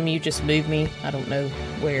Adam, you just moved me. I don't know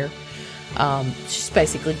where. She's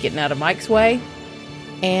basically getting out of Mike's way.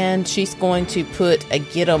 And she's going to put a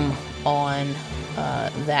get 'em on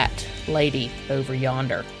that lady over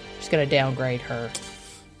yonder. She's going to downgrade her.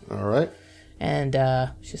 All right. And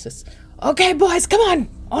she says, "Okay, boys, come on.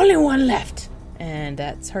 Only one left." And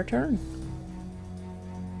that's her turn.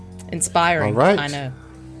 Inspiring, All right. I know.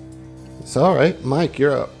 It's all right. Mike,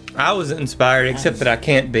 you're up. I was inspired, except that I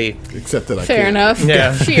can't be. Except that I Fair can't. enough.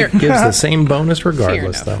 Yeah. Sheer. Gives the same bonus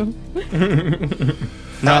regardless, Fair though.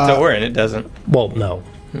 Not to Orin, it doesn't. Well, no.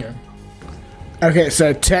 Okay,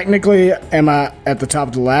 so technically, am I at the top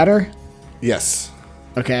of the ladder? Yes.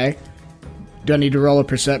 Okay. Do I need to roll a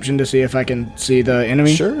perception to see if I can see the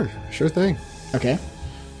enemy? Sure thing. Okay.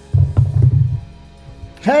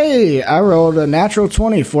 Hey, I rolled a natural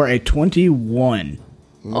 20 for a 21.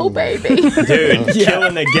 Oh, baby. Dude,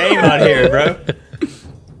 killing the game out here, bro.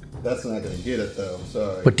 That's not going to get it, though. I'm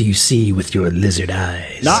sorry. What do you see with your lizard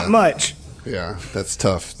eyes? Not much. Yeah, that's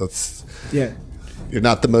tough. Yeah. You're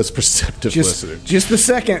not the most perceptive listener. Just the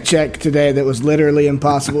second check today that was literally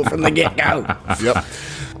impossible from the get-go. Yep.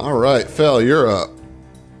 All right, Fel, you're up.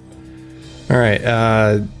 All right.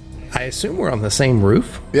 I assume we're on the same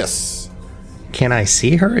roof. Yes. Can I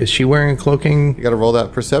see her? Is she wearing a cloaking You got to roll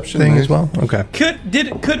that perception thing man. as well? Okay. Here,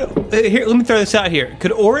 let me throw this out here.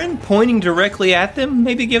 Could Orin pointing directly at them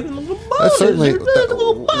maybe give them a little bonus? That's certainly a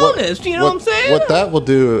little bonus, you know what I'm saying? What that will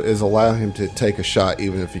do is allow him to take a shot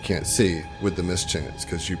even if he can't see with the mischance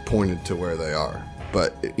because you pointed to where they are.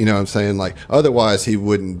 But you know what I'm saying? Like otherwise he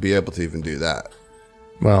wouldn't be able to even do that.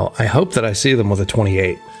 Well, I hope that I see them with a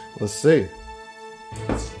 28. Let's see.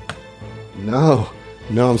 No,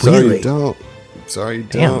 I'm sorry Really? you don't. Sorry you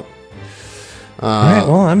Damn. don't. All right.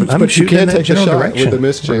 Well, I'm But you shooting can in that take a general shot direction with the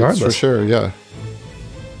mischance for regardless. sure. Yeah.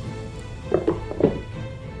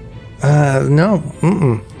 No.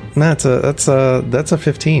 Mm-mm. That's a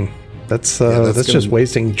 15. That's that's just gonna-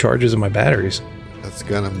 wasting charges of my batteries. That's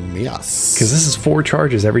gonna miss. Because this is 4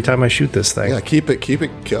 charges every time I shoot this thing. Yeah, keep it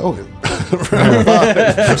going.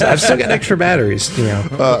 I've still got extra batteries. You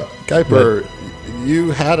know. Kuiper,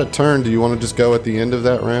 you had a turn. Do you want to just go at the end of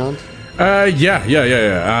that round?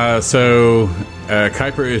 Yeah. So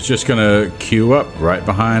Kuiper is just gonna queue up right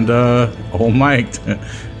behind old Mike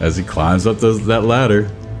as he climbs up that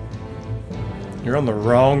ladder. You're on the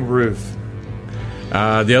wrong roof.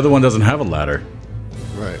 The other one doesn't have a ladder.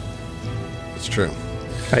 Right. It's true.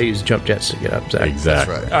 I use jump jets to get up, Zach. That's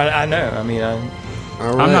Exactly. right. I know. I mean, All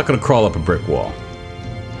I'm right. not gonna crawl up a brick wall.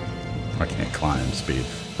 I can't climb speed.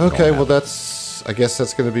 Okay, Don't well, have I guess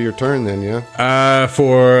that's going to be your turn then, yeah?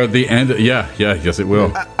 for the end. Yes, it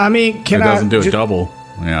will. I mean, It doesn't do a double.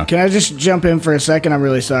 Yeah. Can I just jump in for a second? I'm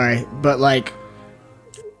really sorry. But, like,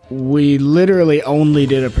 we literally only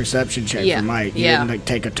did a perception check Yeah, for Mike. He yeah. didn't, like,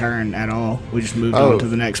 take a turn at all. We just moved Oh. on to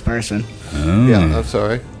the next person. Yeah, I'm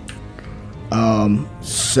sorry.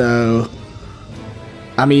 So,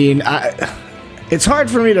 I mean, it's hard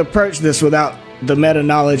for me to approach this without the meta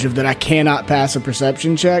knowledge of that I cannot pass a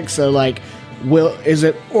perception check. So, like, is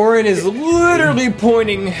it... Orin is literally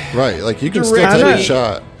pointing. Right, like, you can still Directly. take a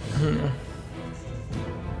shot.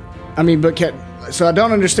 I mean, but so I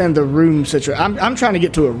don't understand the room situation. I'm trying to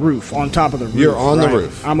get to a roof on top of the roof. You're on the right?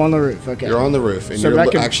 roof. I'm on the roof. Okay. You're on the roof, and So you're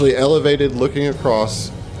that could- actually elevated looking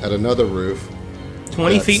across at another roof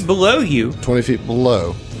 20 That's- feet below you. 20 feet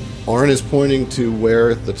below. Orin is pointing to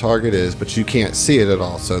where the target is, but you can't see it at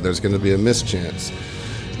all, so there's going to be a mischance.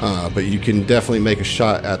 But you can definitely make a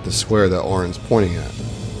shot at the square that Orin's pointing at.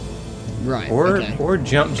 Right. Or okay. or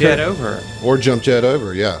jump jet over. Or jump jet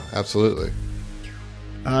over, yeah, absolutely.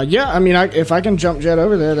 Yeah. I mean, if I can jump jet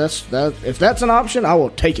over there, if that's an option, I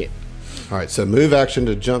will take it. All right, so move action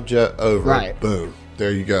to jump jet over. Right. Boom.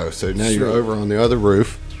 There you go. So now you're Sweet. over on the other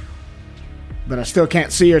roof. But I still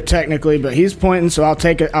can't see her technically. But he's pointing, so I'll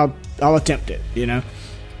take it. I'll attempt it. You know,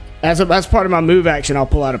 as part of my move action, I'll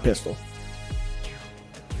pull out a pistol.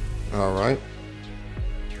 All right.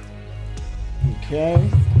 Okay.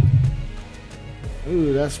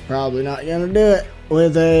 Ooh, that's probably not gonna do it.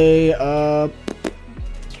 With a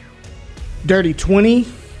dirty 20.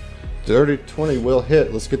 Dirty 20 will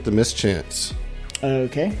hit. Let's get the mischance.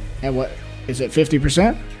 Okay. And what is it?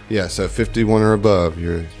 50%? Yeah, so 51 or above,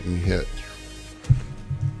 you hit.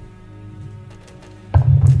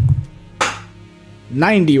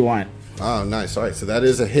 $91. Oh, nice. All right, so that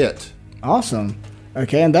is a hit. Awesome.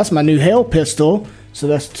 Okay, and that's my new hail pistol. So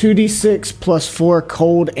that's 2d6 plus 4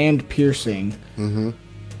 cold and piercing. Mm-hmm.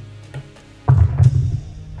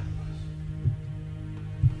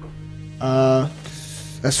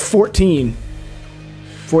 That's 14.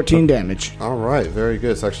 14 damage. All right, very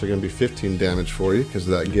good. It's actually going to be 15 damage for you because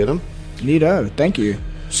of that get him. Neato. Thank you.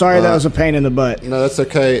 Sorry that was a pain in the butt. No, that's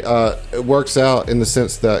okay. It works out in the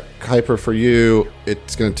sense that, Kuiper, for you,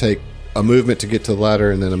 it's going to take a movement to get to the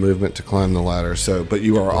ladder and then a movement to climb the ladder. So, but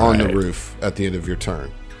you are on the roof at the end of your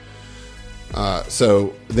turn.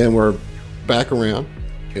 So then we're back around,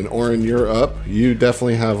 and Orin, you're up. You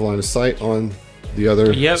definitely have line of sight on the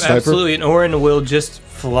other Yep, sniper. absolutely. And Orin will just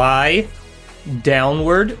fly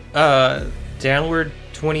downward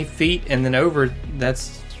 20 feet, and then over.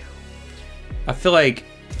 That's, I feel like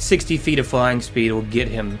 60 feet of flying speed will get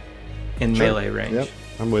him in melee range. Yep,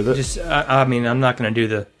 I'm with it. Just, I mean, I'm not going to do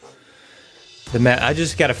the math. I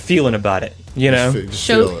just got a feeling about it, you know. Just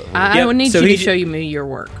feel it. I Yep, would need so you to he- show me your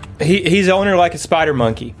work. He's on her like a spider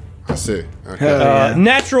monkey. I see. Okay. Yeah.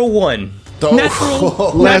 Natural one.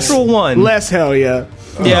 Oh. Natural one. Less hell yeah.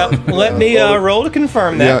 Yeah, let me roll to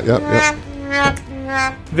confirm that.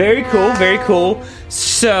 Yeah. Very cool, very cool.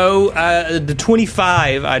 So the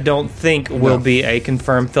 25, I don't think will be a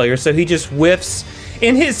confirmed failure. So he just whiffs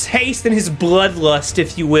in his haste and his bloodlust,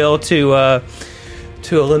 if you will, to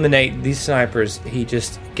eliminate these snipers. He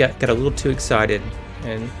just got a little too excited,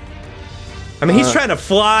 and I mean he's trying to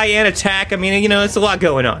fly and attack. I mean, you know, it's a lot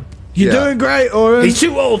going on. You're Yeah. doing great, Orin. He's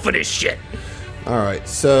too old for this shit. All right,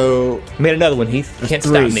 so Made another one, Heath. You can't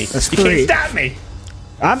three. stop me. That's You three. can't stop me.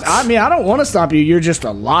 I mean, I don't want to stop you. You're just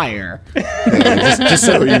a liar. just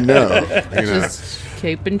so you know. Just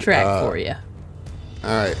keeping track for you. All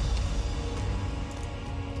right.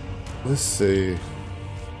 Let's see.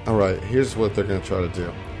 All right, here's what they're going to try to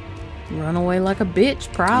do. Run away like a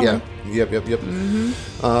bitch, probably. Yeah. Yep.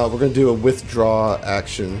 We're going to do a withdraw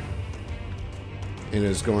action, and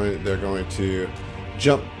they're going to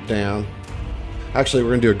jump down. Actually, we're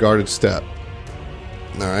going to do a guarded step.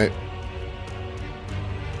 All right.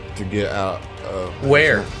 To get out of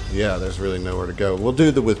Where? Yeah, there's really nowhere to go. We'll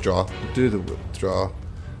do the withdraw.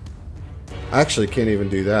 I actually can't even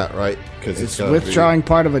do that, right? Because it's gotta Withdrawing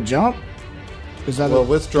part of a jump? Is that Well,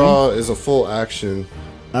 withdraw is a full action.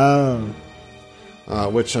 Oh.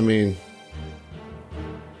 Which, I mean,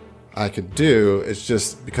 I could do. It's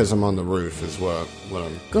just because I'm on the roof is what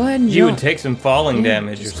I'm. Go ahead and You jump. would take some falling Yeah,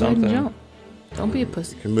 damage or just go ahead and something. jump. Don't be a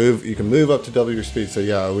pussy. You can move up to double your speed. So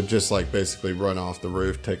yeah, I would just like basically run off the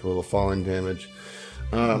roof, take a little falling damage.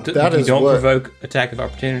 That You is don't what provoke attack of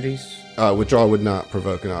opportunities. withdraw would not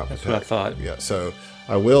provoke an op That's attack. what I thought. Yeah, so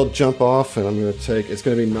I will jump off, and I'm going to take. It's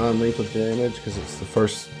going to be non-lethal damage because it's the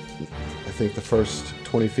first. I think the first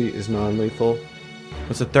 20 feet is non-lethal.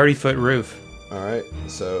 It's a 30-foot roof. All right,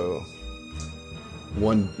 so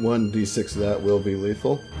one d6 of that will be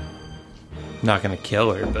lethal. Not gonna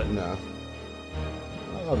kill her, but No.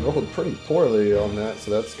 I rolled pretty poorly on that, so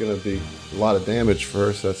that's going to be a lot of damage for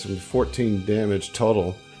her. So that's going to be 14 damage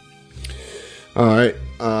total. All right,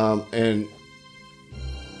 and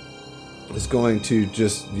it's going to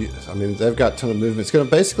just. I mean, they've got a ton of movement. It's going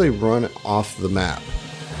to basically run off the map.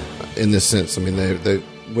 In this sense, I mean, they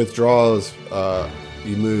withdraws.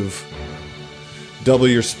 You move double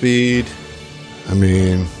your speed. I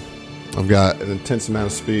mean, I've got an intense amount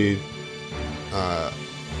of speed.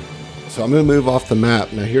 So I'm going to move off the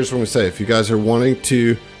map. Now, here's what I'm going to say. If you guys are wanting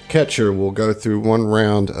to catch her, we'll go through one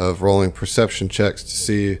round of rolling perception checks to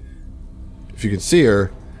see if you can see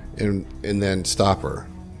her and then stop her.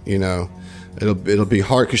 You know, it'll be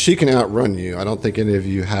hard because she can outrun you. I don't think any of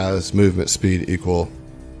you has movement speed equal.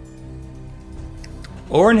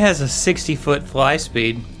 Orin has a 60-foot fly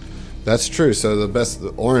speed. That's true. So the best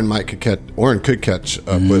Orin could catch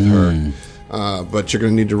up with her, but you're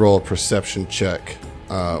going to need to roll a perception check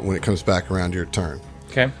when it comes back around your turn.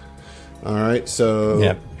 Okay. All right. So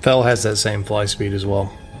Yeah, Fel has that same fly speed as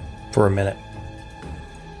well for a minute.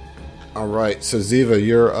 all right. So Ziva,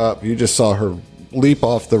 you're up. You just saw her leap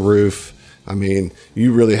off the roof. I mean,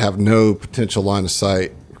 you really have no potential line of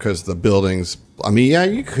sight because the buildings. I mean, yeah,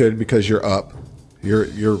 you could because you're up.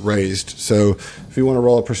 You're raised. So if you want to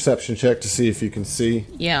roll a perception check to see if you can see.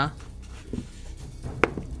 Yeah.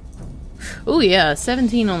 Oh yeah,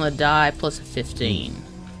 17 on the die plus a 15.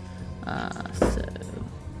 So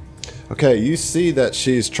Okay, you see that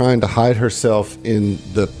she's trying to hide herself in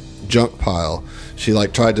the junk pile. She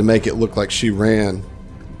tried to make it look like she ran,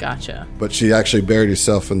 gotcha. but she actually buried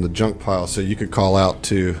herself in the junk pile. So you could call out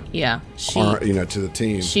to, Yeah, to the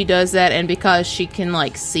team. she does that, and because she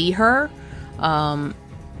can see her,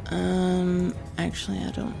 Actually,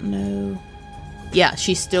 I don't know. Yeah,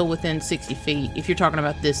 she's still within 60 feet. If you're talking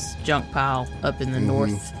about this junk pile up in the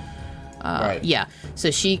north. Right. Yeah.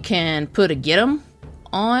 So she can put a get 'em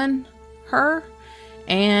on her.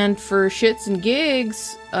 And for shits and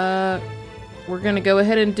gigs, we're going to go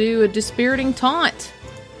ahead and do a dispiriting taunt.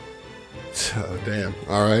 Oh, damn.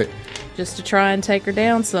 All right. Just to try and take her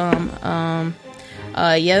down some.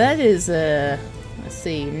 Yeah, that is, let's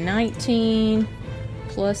see, 19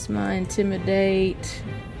 plus my intimidate.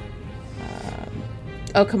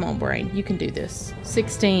 Oh, come on, brain. You can do this.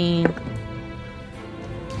 16.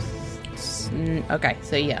 Okay,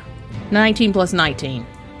 so yeah. 19 plus 19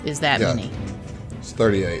 is that Yeah. many. It's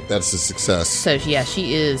 38. That's a success. So, yeah,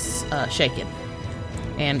 she is shaken.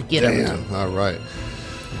 And get her. Damn. All right.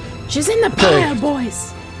 She's in the pile,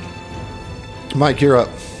 boys. Mike, you're up.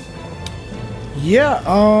 Yeah,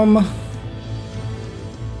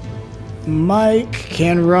 Mike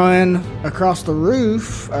can run across the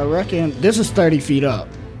roof. I reckon this is 30 feet up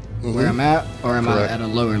where I'm at, or am Correct. I at a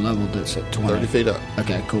lower level that's at 20? 30 feet up.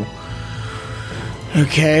 Okay, cool.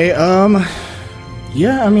 Okay,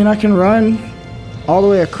 yeah, I mean, I can run all the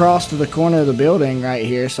way across to the corner of the building right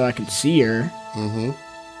here so I can see her. And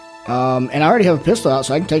I already have a pistol out,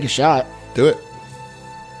 so I can take a shot. Do it.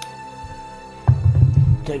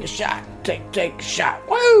 Take a shot. Take a shot.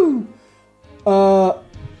 Woo!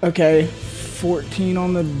 Okay. 14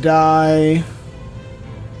 on the die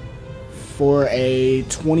for a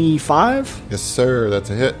 25. Yes, sir. That's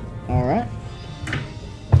a hit. All right.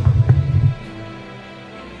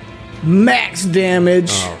 Max damage.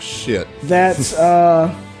 Oh, shit. That's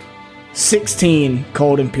 16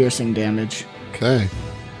 cold and piercing damage. Okay.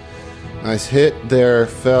 Nice hit there,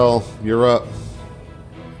 Fel. You're up.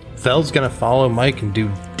 Fel's gonna follow Mike and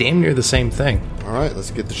do damn near the same thing. All right,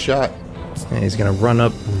 let's get the shot. And he's gonna run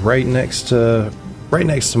up right next to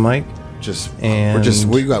Mike.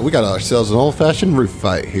 We got ourselves an old-fashioned roof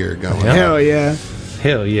fight here going. Yeah. Hell yeah.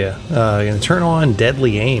 Hell yeah! Gonna turn on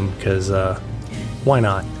deadly aim because why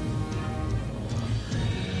not?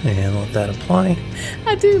 And let that apply.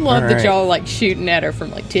 I do love All that right. y'all like shooting at her from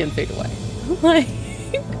like 10 feet away. Like,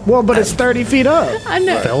 Well, but it's 30 feet up. I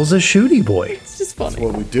know. Fel's a shooty boy. It's just funny.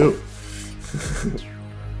 What we do?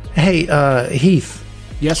 Hey, Heath.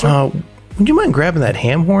 Yes, sir. Would you mind grabbing that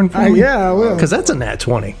ham horn for me? Yeah, I will. Because that's a nat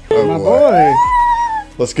 20. My boy.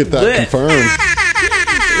 Let's get that Lit. confirmed.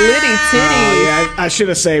 Litty titty. Yeah, I should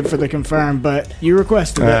have saved for the confirm, but you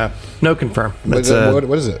requested it. No confirm. What That's what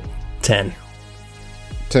is it? 10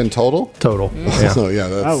 10 total? total. Yeah. Oh, yeah.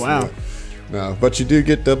 That's, Oh, wow. No, but you do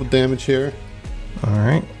get double damage here. All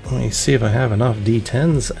right. Let me see if I have enough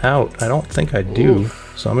D10s out. I don't think I do.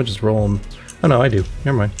 So I'm going to just roll them. Oh, no, I do.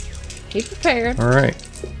 Never mind. Be prepared. All right.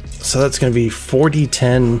 So that's going to be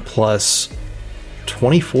 4d10 plus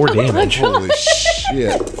 24 damage. Holy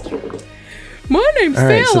shit. My name's All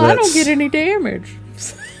right, Phil. so I don't that's- get any damage.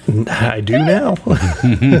 I do now.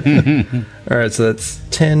 All right, so that's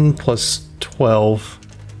 10 plus 12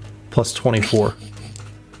 plus 24.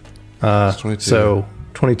 22. So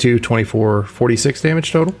 22, 24, 46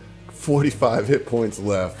 damage total. 45 hit points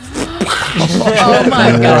left. Oh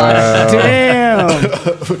my god.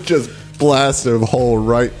 Damn. Just blast a hole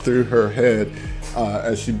right through her head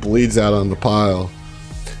as she bleeds out on the pile.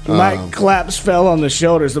 Mike claps fell on the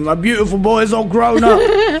shoulders, and my beautiful boy's all grown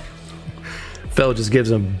up. Fel just gives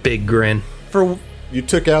him a big grin. You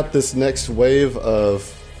took out this next wave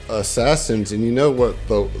of assassins, and you know what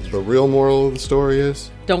the real moral of the story is?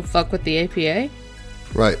 Don't fuck with the APA.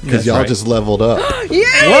 Right, because That's y'all right. just leveled up.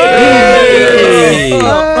 Hey!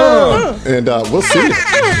 And we'll see. Real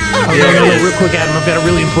quick, Adam, I've got a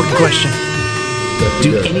really important question.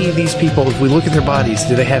 Do any of these people, if we look at their bodies,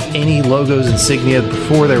 do they have any logos, insignia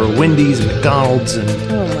before they were Wendy's and McDonald's and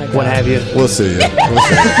what have you? We'll see. I've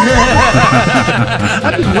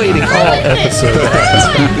been waiting all episode. Too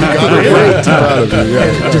proud of you,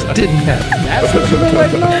 yeah. It just didn't happen. That's what you've been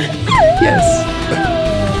waiting on? Yes.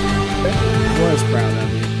 Was proud of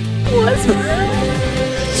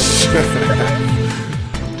you.